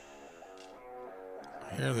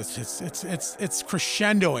 Here, it's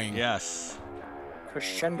crescendoing. Yes.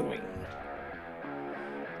 Crescendoing.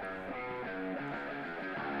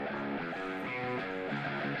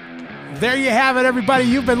 There you have it, everybody.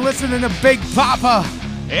 You've been listening to Big Papa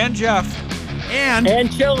And Jeff. and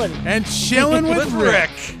chilling. Chillin' with Rick.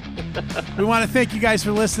 Rick. We want to thank you guys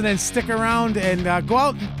for listening. Stick around and go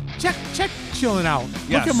out and check Chillin' out.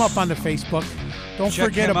 Yes. Look him up on the Facebook. Don't Check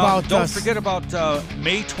forget him out. about Don't forget about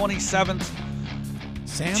May 27th,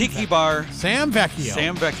 Sam Tiki Bar, Sam Vecchio.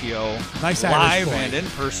 Sam Vecchio. Nice live Irish boy. and in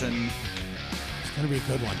person. It's gonna be a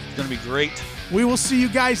good one. It's going to be great. We will see you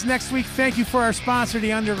guys next week. Thank you for our sponsor,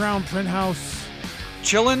 the Underground Print House.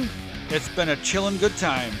 Chillin'. It's been a chillin' good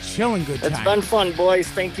time. Chillin' good time. It's been fun, boys.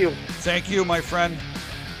 Thank you. Thank you, my friend.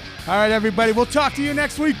 All right, everybody. We'll talk to you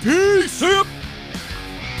next week. Peace. See ya.